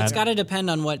seeing that. It's got to depend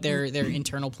on what their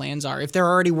internal plans are. If they're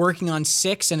already working on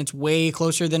 6 and it's way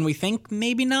closer than we think,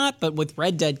 maybe not. But with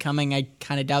Red Dead coming, I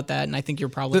kind of doubt that, and I think you're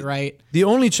probably right. The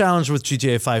only challenge with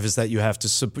GTA 5 is that you have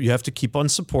to keep on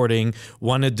supporting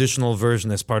one additional version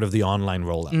as part of the online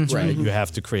rollout, right? You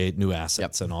have to create new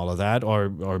assets and all of that,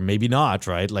 or maybe not,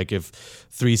 right? Like if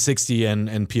 360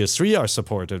 and PS3 are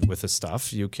supported with this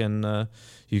stuff, you can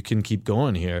keep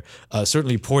going here.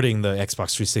 Certainly porting the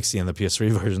Xbox 360 and the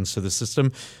PS3 versions to the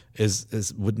system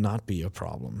would not be a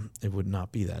problem. It would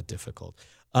not be that difficult.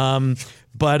 But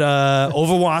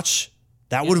Overwatch,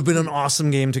 that would have been an awesome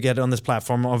game to get on this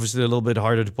platform. Obviously, a little bit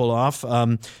harder to pull off.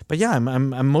 But yeah,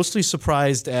 I'm mostly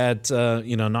surprised at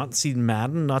not seeing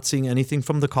Madden, not seeing anything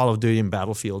from the Call of Duty and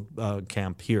Battlefield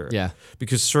camp here. Yeah,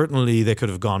 because certainly they could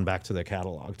have gone back to their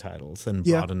catalog titles and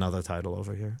brought another title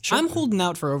over here. Sure. I'm holding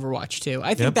out for Overwatch too.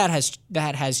 I think that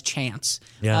has chance.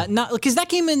 Yeah, not because that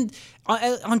game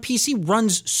on PC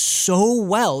runs so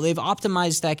well. They've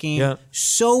optimized that game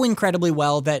so incredibly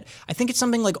well that I think it's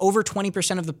something like over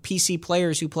 20% of the PC players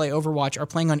who play Overwatch are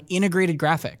playing on integrated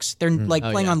graphics. They're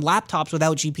playing on laptops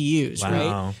without GPUs,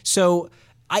 right? So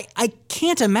I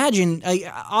can't imagine.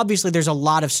 Obviously, there's a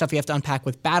lot of stuff you have to unpack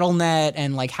with Battle.net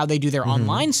and like how they do their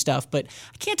online stuff, but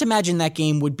I can't imagine that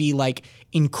game would be like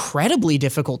incredibly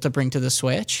difficult to bring to the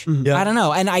Switch. I don't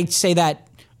know, and I say that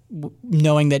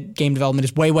knowing that game development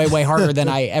is way, way, way harder than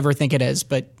I ever think it is.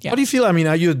 But yeah. How do you feel? I mean,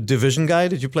 are you a Division guy?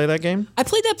 Did you play that game? I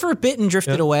played that for a bit and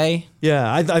drifted away.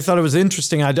 Yeah, I thought it was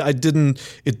interesting. I didn't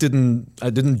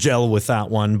gel with that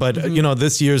one. But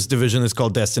this year's Division is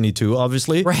called Destiny 2,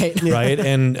 obviously. Right. Right.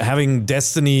 And having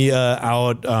Destiny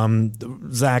out,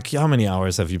 Zach, how many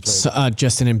hours have you played? So,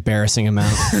 just an embarrassing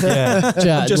amount.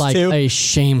 Just like 2. A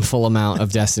shameful amount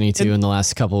of Destiny 2 in the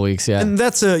last couple of weeks. Yeah. And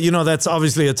that's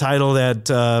obviously a title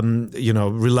that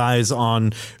relies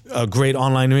on a great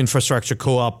online infrastructure,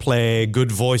 co-op play,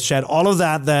 good voice chat, all of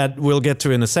that we'll get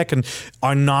to in a second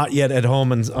are not yet at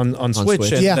home on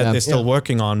Switch. And that they're still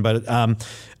working on. But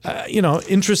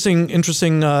interesting.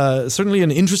 Certainly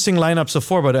an interesting lineup so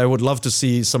far. But I would love to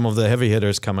see some of the heavy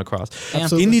hitters come across.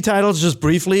 Indie titles, just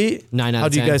briefly. 9 out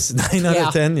of 10. How do you guys? 9 out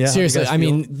of 10. Yeah. Seriously, I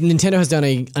mean, Nintendo has done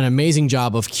an amazing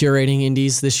job of curating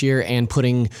indies this year and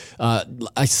putting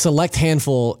a select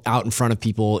handful out in front of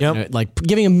people. Like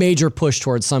giving a major push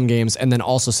towards some games, and then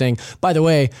also saying, by the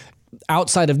way,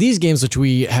 outside of these games, which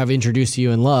we have introduced to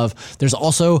you and love, there's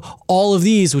also all of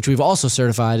these, which we've also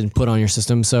certified and put on your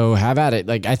system. So have at it.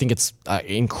 Like, I think it's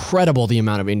incredible the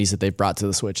amount of indies that they've brought to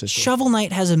the Switch. Shovel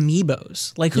Knight has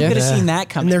amiibos. Like, who could have seen that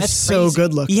coming? And they're That's so crazy.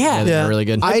 good looking. Yeah. They're really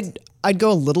good. I'd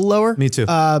go a little lower. Me too.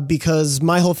 Because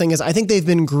my whole thing is I think they've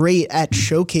been great at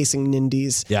showcasing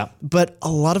indies. Yeah. But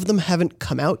a lot of them haven't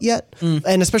come out yet.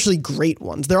 And especially great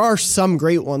ones. There are some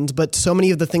great ones, but so many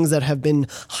of the things that have been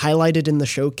highlighted in the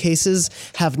showcases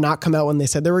have not come out when they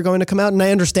said they were going to come out. And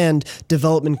I understand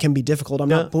development can be difficult. I'm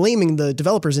not blaming the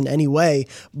developers in any way,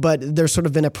 but there's sort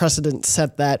of been a precedent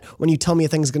set that when you tell me a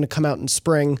thing's going to come out in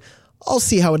spring, I'll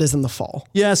see how it is in the fall.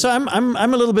 Yeah, so I'm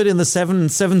a little bit in the 7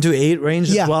 to 8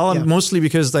 range as well. Yeah. Mostly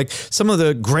because like some of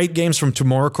the great games from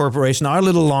Tomorrow Corporation are a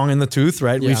little long in the tooth,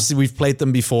 right? Yeah. We've played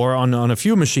them before on a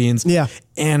few machines. Yeah.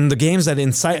 And the games that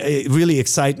really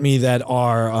excite me that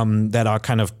are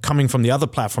kind of coming from the other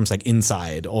platforms like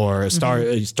Inside or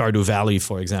Stardew Valley,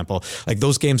 for example, like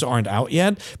those games aren't out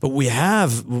yet, but we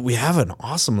have an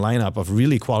awesome lineup of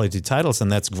really quality titles,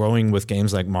 and that's growing with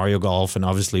games like Mario Golf, and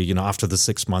obviously, you know, after the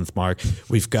 6-month mark,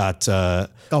 we've got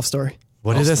Golf Story.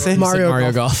 what did I say?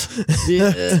 Mario Golf. Yeah,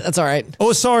 that's all right.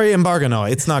 Oh, sorry, Embargo. No,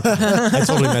 it's not. I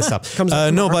totally messed up.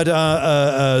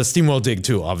 SteamWorld Dig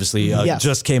 2 obviously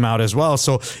just came out as well.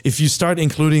 So if you start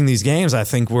including these games, I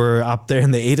think we're up there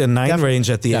in the 8 and 9 range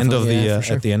at the end of the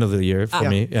at the end of the year for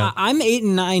me. Yeah. I'm 8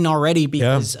 and 9 already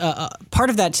because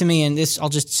part of that to me, and this I'll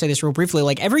just say this real briefly,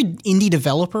 like every indie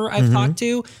developer I've talked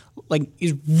to, like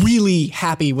is really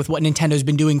happy with what Nintendo's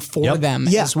been doing for them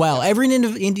as well. Every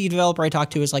indie developer I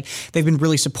talk to is like they've been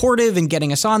really supportive in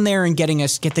getting us on there and getting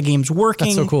us get the games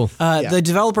working. That's so cool. The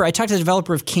developer, I talked to the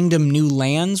developer of Kingdom New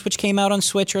Lands, which came out on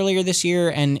Switch earlier this year,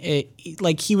 and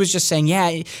he was just saying,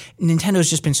 Nintendo's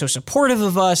just been so supportive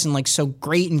of us and like so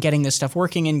great in getting this stuff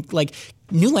working, and like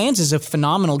New Lands is a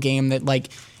phenomenal game that like.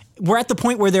 We're at the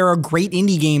point where there are great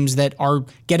indie games that are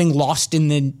getting lost in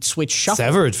the Switch shuffle.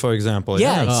 Severed, for example.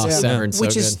 Severed, so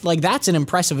which is good. like that's an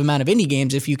impressive amount of indie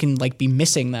games if you can like be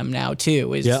missing them now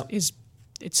too.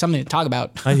 It's something to talk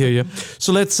about. I hear you.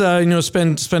 So let's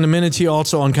spend a minute here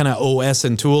also on kind of OS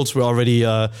and tools. We already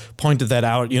pointed that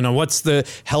out. You know, what's the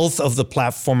health of the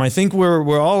platform? I think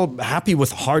we're all happy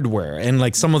with hardware and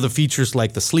like some of the features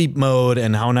like the sleep mode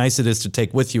and how nice it is to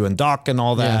take with you and dock and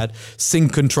all that,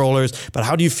 sync controllers. But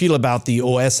how do you feel about the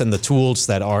OS and the tools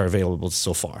that are available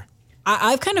so far?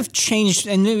 I've kind of changed,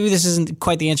 and maybe this isn't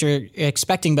quite the answer you're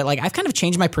expecting, but like I've kind of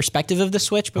changed my perspective of the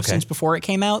Switch since before it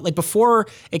came out. Like before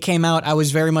it came out, I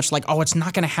was very much like, oh, it's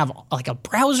not going to have like a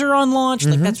browser on launch.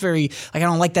 Like that's very, like I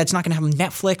don't like that. It's not going to have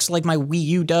Netflix like my Wii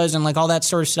U does and like all that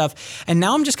sort of stuff. And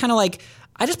now I'm just kind of like,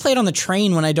 I just play it on the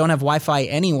train when I don't have Wi-Fi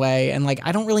anyway, and like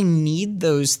I don't really need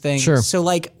those things. Sure. So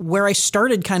like where I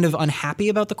started kind of unhappy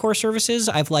about the core services,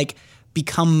 I've like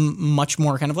become much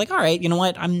more kind of like, all right, you know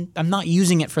what? I'm not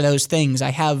using it for those things.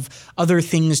 I have other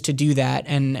things to do that,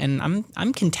 and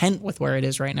I'm content with where it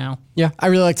is right now. Yeah, I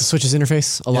really like the Switch's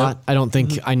interface a lot. I don't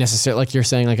think I necessarily, like you're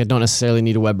saying, like I don't necessarily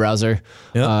need a web browser.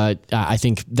 I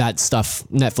think that stuff,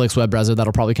 Netflix web browser,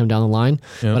 that'll probably come down the line.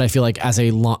 But I feel like as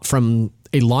from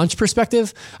a launch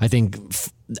perspective, I think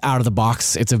out of the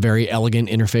box, it's a very elegant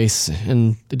interface,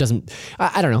 and it doesn't.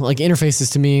 I don't know. Like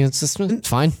interfaces to me, it's just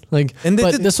fine. Like,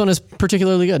 but this one is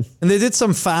particularly good. And they did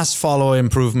some fast follow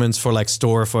improvements for like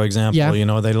store, for example. Yeah. You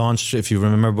know, they launched, if you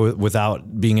remember,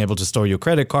 without being able to store your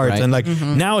credit cards, and like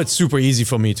now it's super easy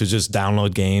for me to just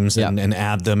download games and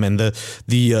add them. And the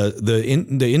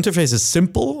interface is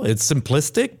simple. It's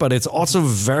simplistic, but it's also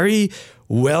very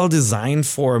well designed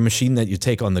for a machine that you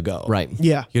take on the go. Right.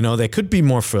 Yeah. You know, there could be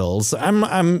more frills.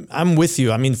 I'm with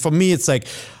you. I mean, for me, it's like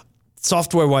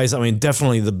software wise, I mean,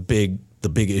 definitely the big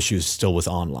issue is still with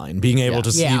online. Being able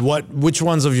to see which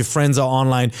ones of your friends are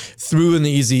online through an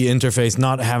easy interface,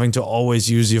 not having to always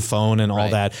use your phone and all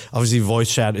that. Obviously,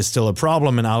 voice chat is still a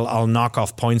problem, and I'll knock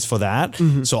off points for that.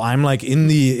 So I'm like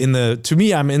I'm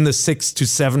in the 6 to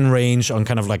 7 range on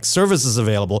kind of like services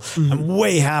available. I'm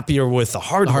way happier with the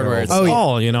hardware.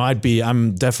 You know,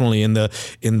 I'm definitely in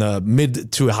the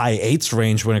mid to high 8s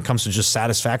range when it comes to just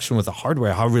satisfaction with the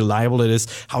hardware, how reliable it is,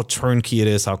 how turnkey it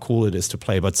is, how cool it is to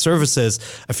play. But services,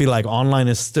 I feel like online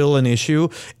is still an issue.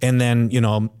 And then, you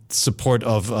know, support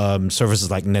of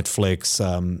services like Netflix,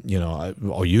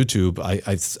 or YouTube,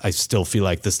 I still feel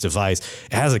like this device,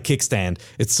 it has a kickstand.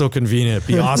 It's so convenient. It'd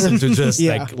be awesome to just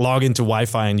like log into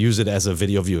Wi-Fi and use it as a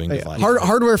video viewing device.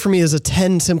 Hardware for me is a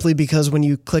 10 simply because when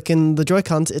you click in the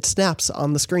Joy-Cons, it snaps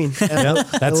on the screen.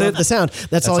 That's it. The sound.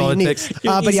 That's all you need.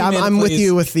 But yeah, I'm with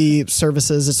you with the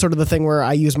services. It's sort of the thing where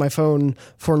I use my phone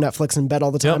for Netflix in bed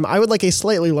all the time. I would like a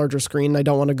slightly larger screen. I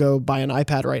don't want to go buy an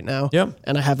iPad right now.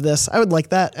 And I have this. I would like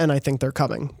that, and I think they're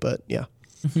coming. But yeah.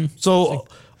 So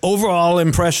overall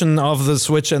impression of the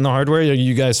Switch and the hardware, are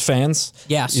you guys fans?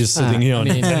 Yes. You're sitting here on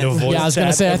Nintendo Voice. Yeah, I was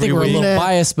gonna say I think we're a little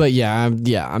biased, but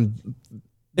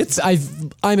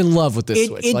I'm in love with this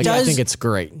Switch. I think it's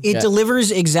great. It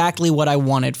delivers exactly what I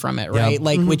wanted from it, right?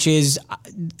 Which is,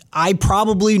 I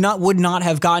probably would not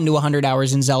have gotten to 100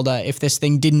 hours in Zelda if this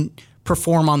thing didn't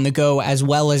perform on the go as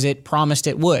well as it promised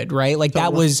it would, right?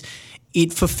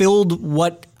 It fulfilled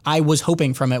what I was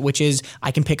hoping from it, which is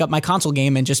I can pick up my console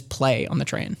game and just play on the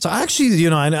train. So actually,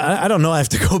 I don't know. I have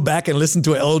to go back and listen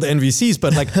to old NVCs,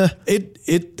 but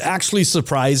it actually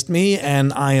surprised me,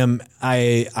 and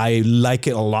I like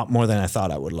it a lot more than I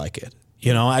thought I would like it.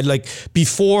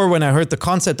 Before when I heard the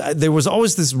concept, there was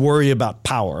always this worry about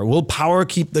power. Will power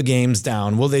keep the games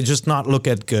down? Will they just not look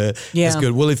as good?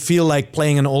 Will it feel like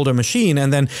playing an older machine?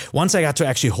 And then once I got to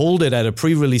actually hold it at a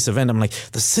pre-release event, I'm like,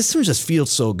 the system just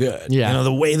feels so good.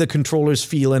 The way the controllers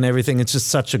feel and everything, it's just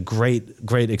such a great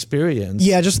experience.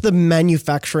 Yeah, just the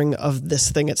manufacturing of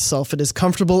this thing itself. It is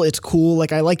comfortable. It's cool.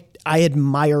 I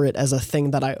admire it as a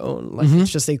thing that I own. It's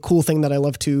just a cool thing that I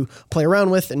love to play around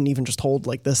with and even just hold.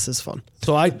 This is fun.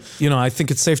 So I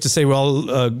think it's safe to say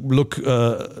look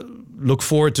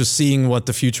forward to seeing what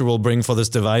the future will bring for this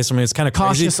device. I mean, it's kind of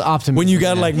cautious optimism. When you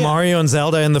got Mario and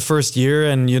Zelda in the first year,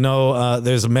 and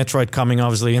there's a Metroid coming,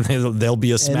 obviously, and there'll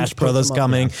be a Smash Brothers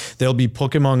coming, there'll be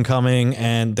Pokemon coming,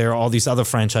 and there are all these other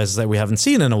franchises that we haven't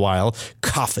seen in a while.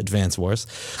 Cough, Advance Wars,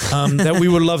 that we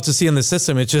would love to see in the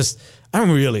system. It's just, I'm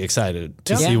really excited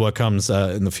to see what comes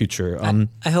in the future.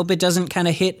 I hope it doesn't kind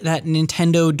of hit that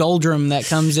Nintendo doldrum that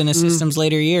comes in a system's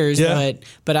later years.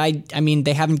 But I mean,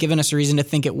 they haven't given us a reason to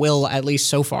think it will, at least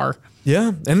so far.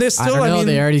 Yeah, and there's still. I don't know.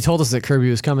 They already told us that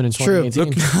Kirby was coming in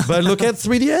 2018. But look at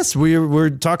 3DS. We're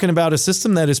talking about a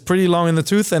system that is pretty long in the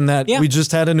tooth, and that we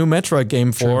just had a new Metroid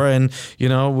game for, and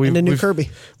and a new Kirby.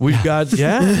 We've got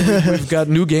we've got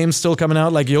new games still coming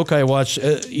out like Yokai Watch,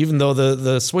 even though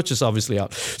the Switch is obviously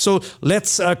out. So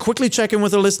let's quickly check in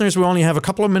with the listeners. We only have a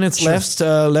couple of minutes left.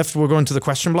 We're going to the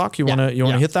question block. You wanna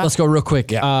hit that? Let's go real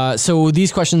quick. So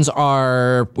these questions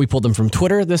we pulled them from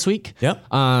Twitter this week. Yeah.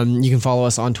 You can follow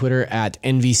us on Twitter at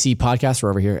NVC Podcast.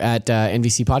 We're over here at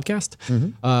NVC Podcast.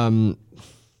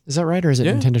 Is that right, or is it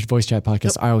Nintendo Voice Chat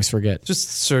Podcast? I always forget. Just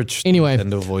search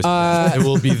Nintendo Voice Chat. It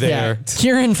will be there.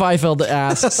 Kieran Feifeld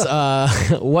asks,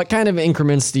 what kind of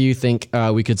increments do you think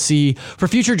we could see for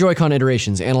future Joy-Con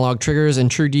iterations? Analog triggers and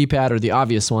true D-pad are the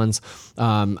obvious ones.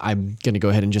 I'm going to go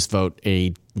ahead and just vote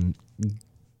a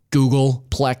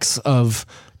Googleplex of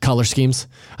color schemes.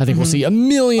 I think we'll see a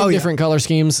million different color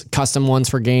schemes, custom ones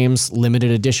for games,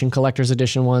 limited edition, collector's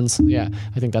edition ones. Yeah,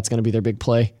 I think that's going to be their big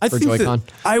play for Joy-Con.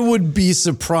 I would be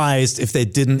surprised if they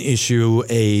didn't issue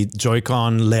a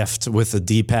Joy-Con left with a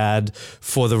D-pad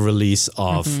for the release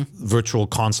of Virtual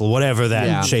Console, whatever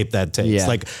that shape that takes.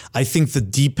 Yeah. I think the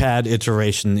D-pad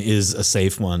iteration is a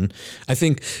safe one. I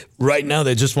think right now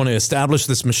they just want to establish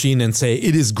this machine and say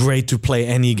it is great to play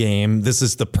any game. This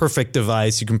is the perfect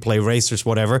device. You can play racers,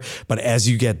 whatever. But as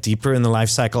you get deeper in the life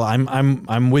cycle,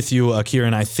 I'm with you,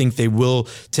 Kieran. I think they will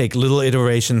take little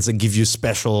iterations and give you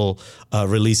special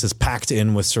releases packed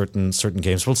in with certain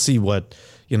games. We'll see what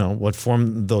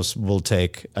form those will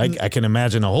take. I can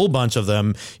imagine a whole bunch of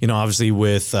them. Obviously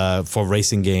with for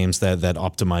racing games that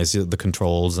optimize the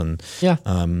controls and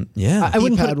I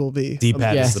wouldn't D-pad will be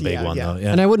D-pad is the big one though.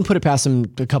 Yeah. And I wouldn't put it past them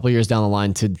a couple years down the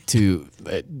line to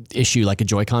issue like a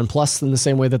Joy-Con Plus in the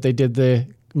same way that they did the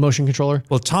motion controller.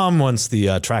 Well, Tom wants the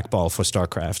trackball for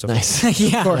StarCraft. Nice.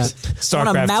 Of course. StarCraft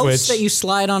on a mouse Switch. that you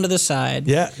slide onto the side.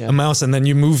 A mouse, and then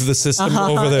you move the system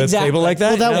over the table like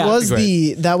that. Well,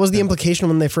 that was the implication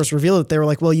when they first revealed it. They were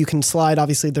like, well, you can slide.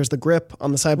 Obviously, there's the grip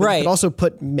on the side, but you could also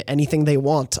put anything they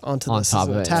want onto on this top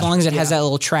of it. As long as it has that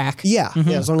little track. Yeah,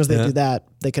 as long as they do that,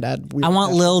 they could add weird I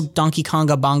want little Donkey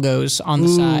Konga bongos on the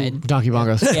side. Donkey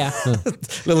bongos. Yeah.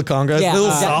 Little congas.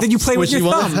 Little soft, then you play with your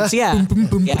thumbs. Yeah.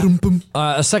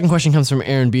 A second question comes from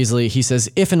Aaron Beasley. He says,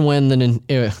 if and when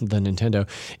Nintendo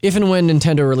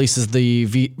releases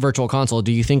the Virtual Console,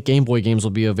 do you think Game Boy games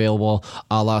will be available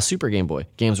a la Super Game Boy?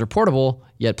 Games are portable,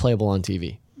 yet playable on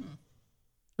TV. I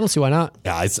don't see why not.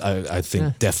 Yeah, I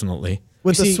think definitely.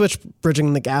 With the Switch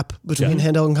bridging the gap between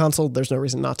handheld and console, there's no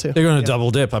reason not to. They're going to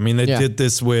double dip. I mean, they did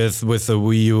this with the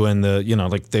Wii U and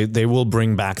they will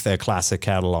bring back their classic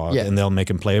catalog and they'll make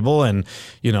them playable. And,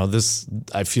 this,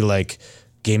 I feel like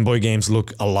Game Boy games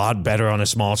look a lot better on a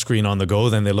small screen on the go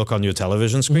than they look on your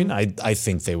television screen. Mm-hmm. I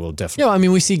think they will definitely. Yeah, I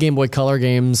mean, we see Game Boy Color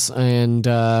games and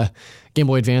Game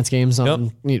Boy Advance games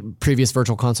on previous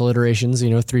Virtual Console iterations,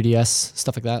 3DS,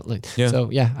 stuff like that. So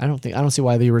I don't see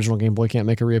why the original Game Boy can't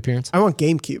make a reappearance. I want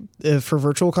GameCube for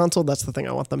Virtual Console. That's the thing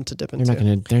I want them to dip into.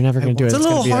 They're never going to do it. It's a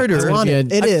little harder.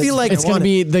 I feel like it's going to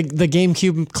be the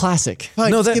GameCube classic.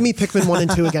 Fine, give me Pikmin 1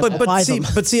 and 2 again.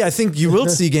 But see, I think you will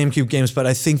see GameCube games, but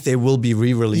I think they will be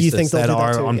re-released that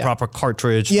are on proper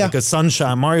cartridge, like a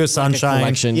Sunshine, Mario Sunshine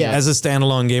as a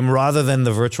standalone game rather than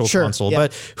the Virtual Console.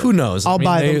 But who knows? I'll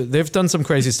buy them. They've done some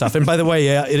crazy stuff. And by the way,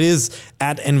 it is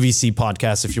at NVC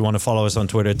Podcast if you want to follow us on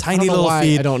Twitter. Tiny little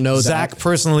feed. I don't know Zach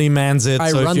personally mans it,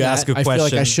 so if you ask a question. I feel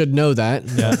like I should know that.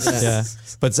 Yeah.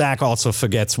 But Zach also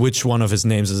forgets which one of his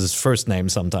names is his first name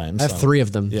sometimes. I have 3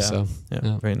 of them. Yeah. So.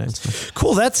 Very nice.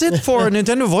 Cool. That's it for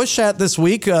Nintendo Voice Chat this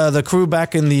week. The crew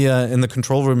back in the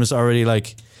control room is already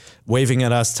waving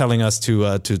at us, telling us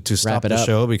to stop the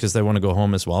show because they want to go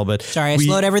home as well. But sorry, I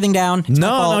slowed everything down. It's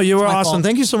no, you were awesome. Fault.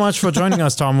 Thank you so much for joining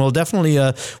us, Tom. We'll definitely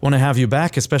want to have you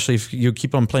back, especially if you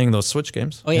keep on playing those Switch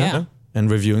games. Oh yeah. And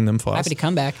reviewing them for us. Happy to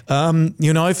come back.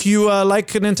 If you like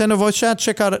Nintendo Voice Chat,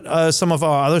 check out some of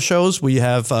our other shows. We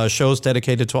have shows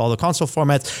dedicated to all the console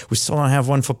formats. We still don't have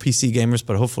one for PC gamers,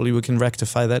 but hopefully we can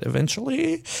rectify that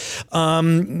eventually. Check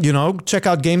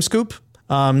out GameScoop.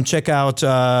 Check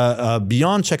out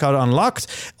Beyond, check out Unlocked.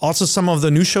 Also, some of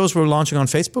the new shows we're launching on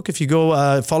Facebook. If you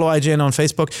go follow IGN on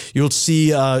Facebook, you'll see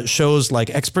shows like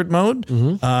Expert Mode,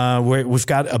 where we've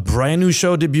got a brand new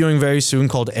show debuting very soon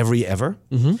called Every Ever.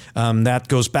 That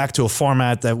goes back to a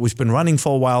format that we've been running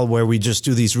for a while, where we just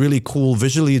do these really cool,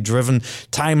 visually driven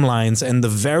timelines. And the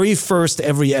very first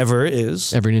Every Ever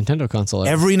is every Nintendo console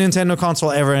ever. Every Nintendo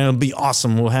console ever, and it'll be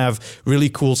awesome. We'll have really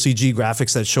cool CG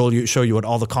graphics that show you what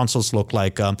all the consoles look like.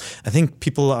 I think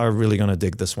people are really going to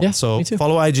dig this one. Yeah, so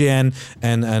follow IGN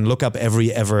and look up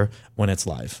Every Ever when it's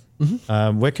live.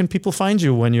 Where can people find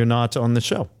you when you're not on the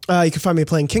show? You can find me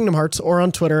playing Kingdom Hearts or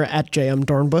on Twitter at JM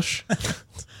Dornbush.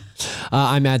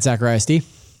 I'm at Zacharias D.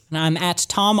 And I'm at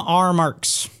Tom R.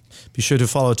 Marks. Be sure to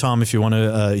follow Tom if you want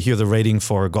to hear the rating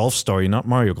for Golf Story, not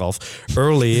Mario Golf,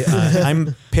 early.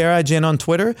 I'm Per IGN on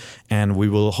Twitter, and we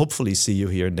will hopefully see you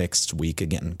here next week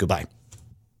again. Goodbye.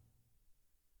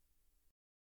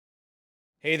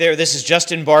 Hey there, this is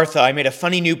Justin Bartha. I made a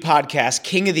funny new podcast,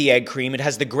 King of the Egg Cream. It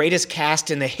has the greatest cast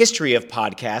in the history of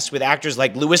podcasts with actors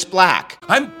like Louis Black.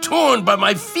 I'm torn by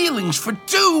my feelings for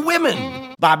 2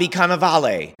 women. Bobby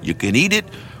Cannavale. You can eat it,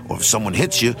 or if someone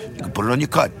hits you, you can put it on your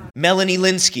cut. Melanie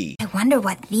Linsky. I wonder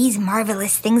what these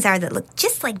marvelous things are that look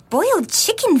just like boiled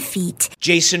chicken feet.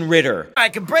 Jason Ritter. I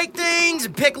can break things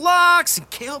and pick locks and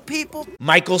kill people.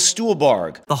 Michael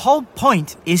Stuhlbarg. The whole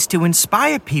point is to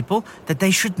inspire people that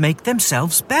they should make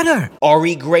themselves better.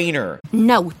 Ari Grainer.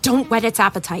 No, don't whet its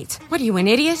appetite. What are you, an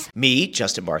idiot? Me,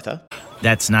 Justin Bartha.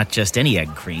 That's not just any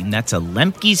egg cream, that's a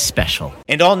Lemke's special.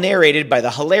 And all narrated by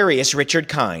the hilarious Richard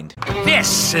Kind.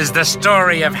 This is the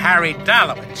story of Harry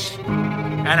Dalowitz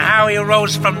and how he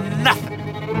rose from nothing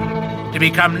to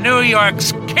become New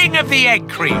York's King of the Egg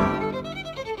Cream.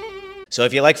 So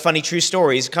if you like funny true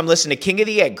stories, come listen to King of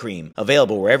the Egg Cream,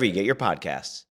 available wherever you get your podcasts.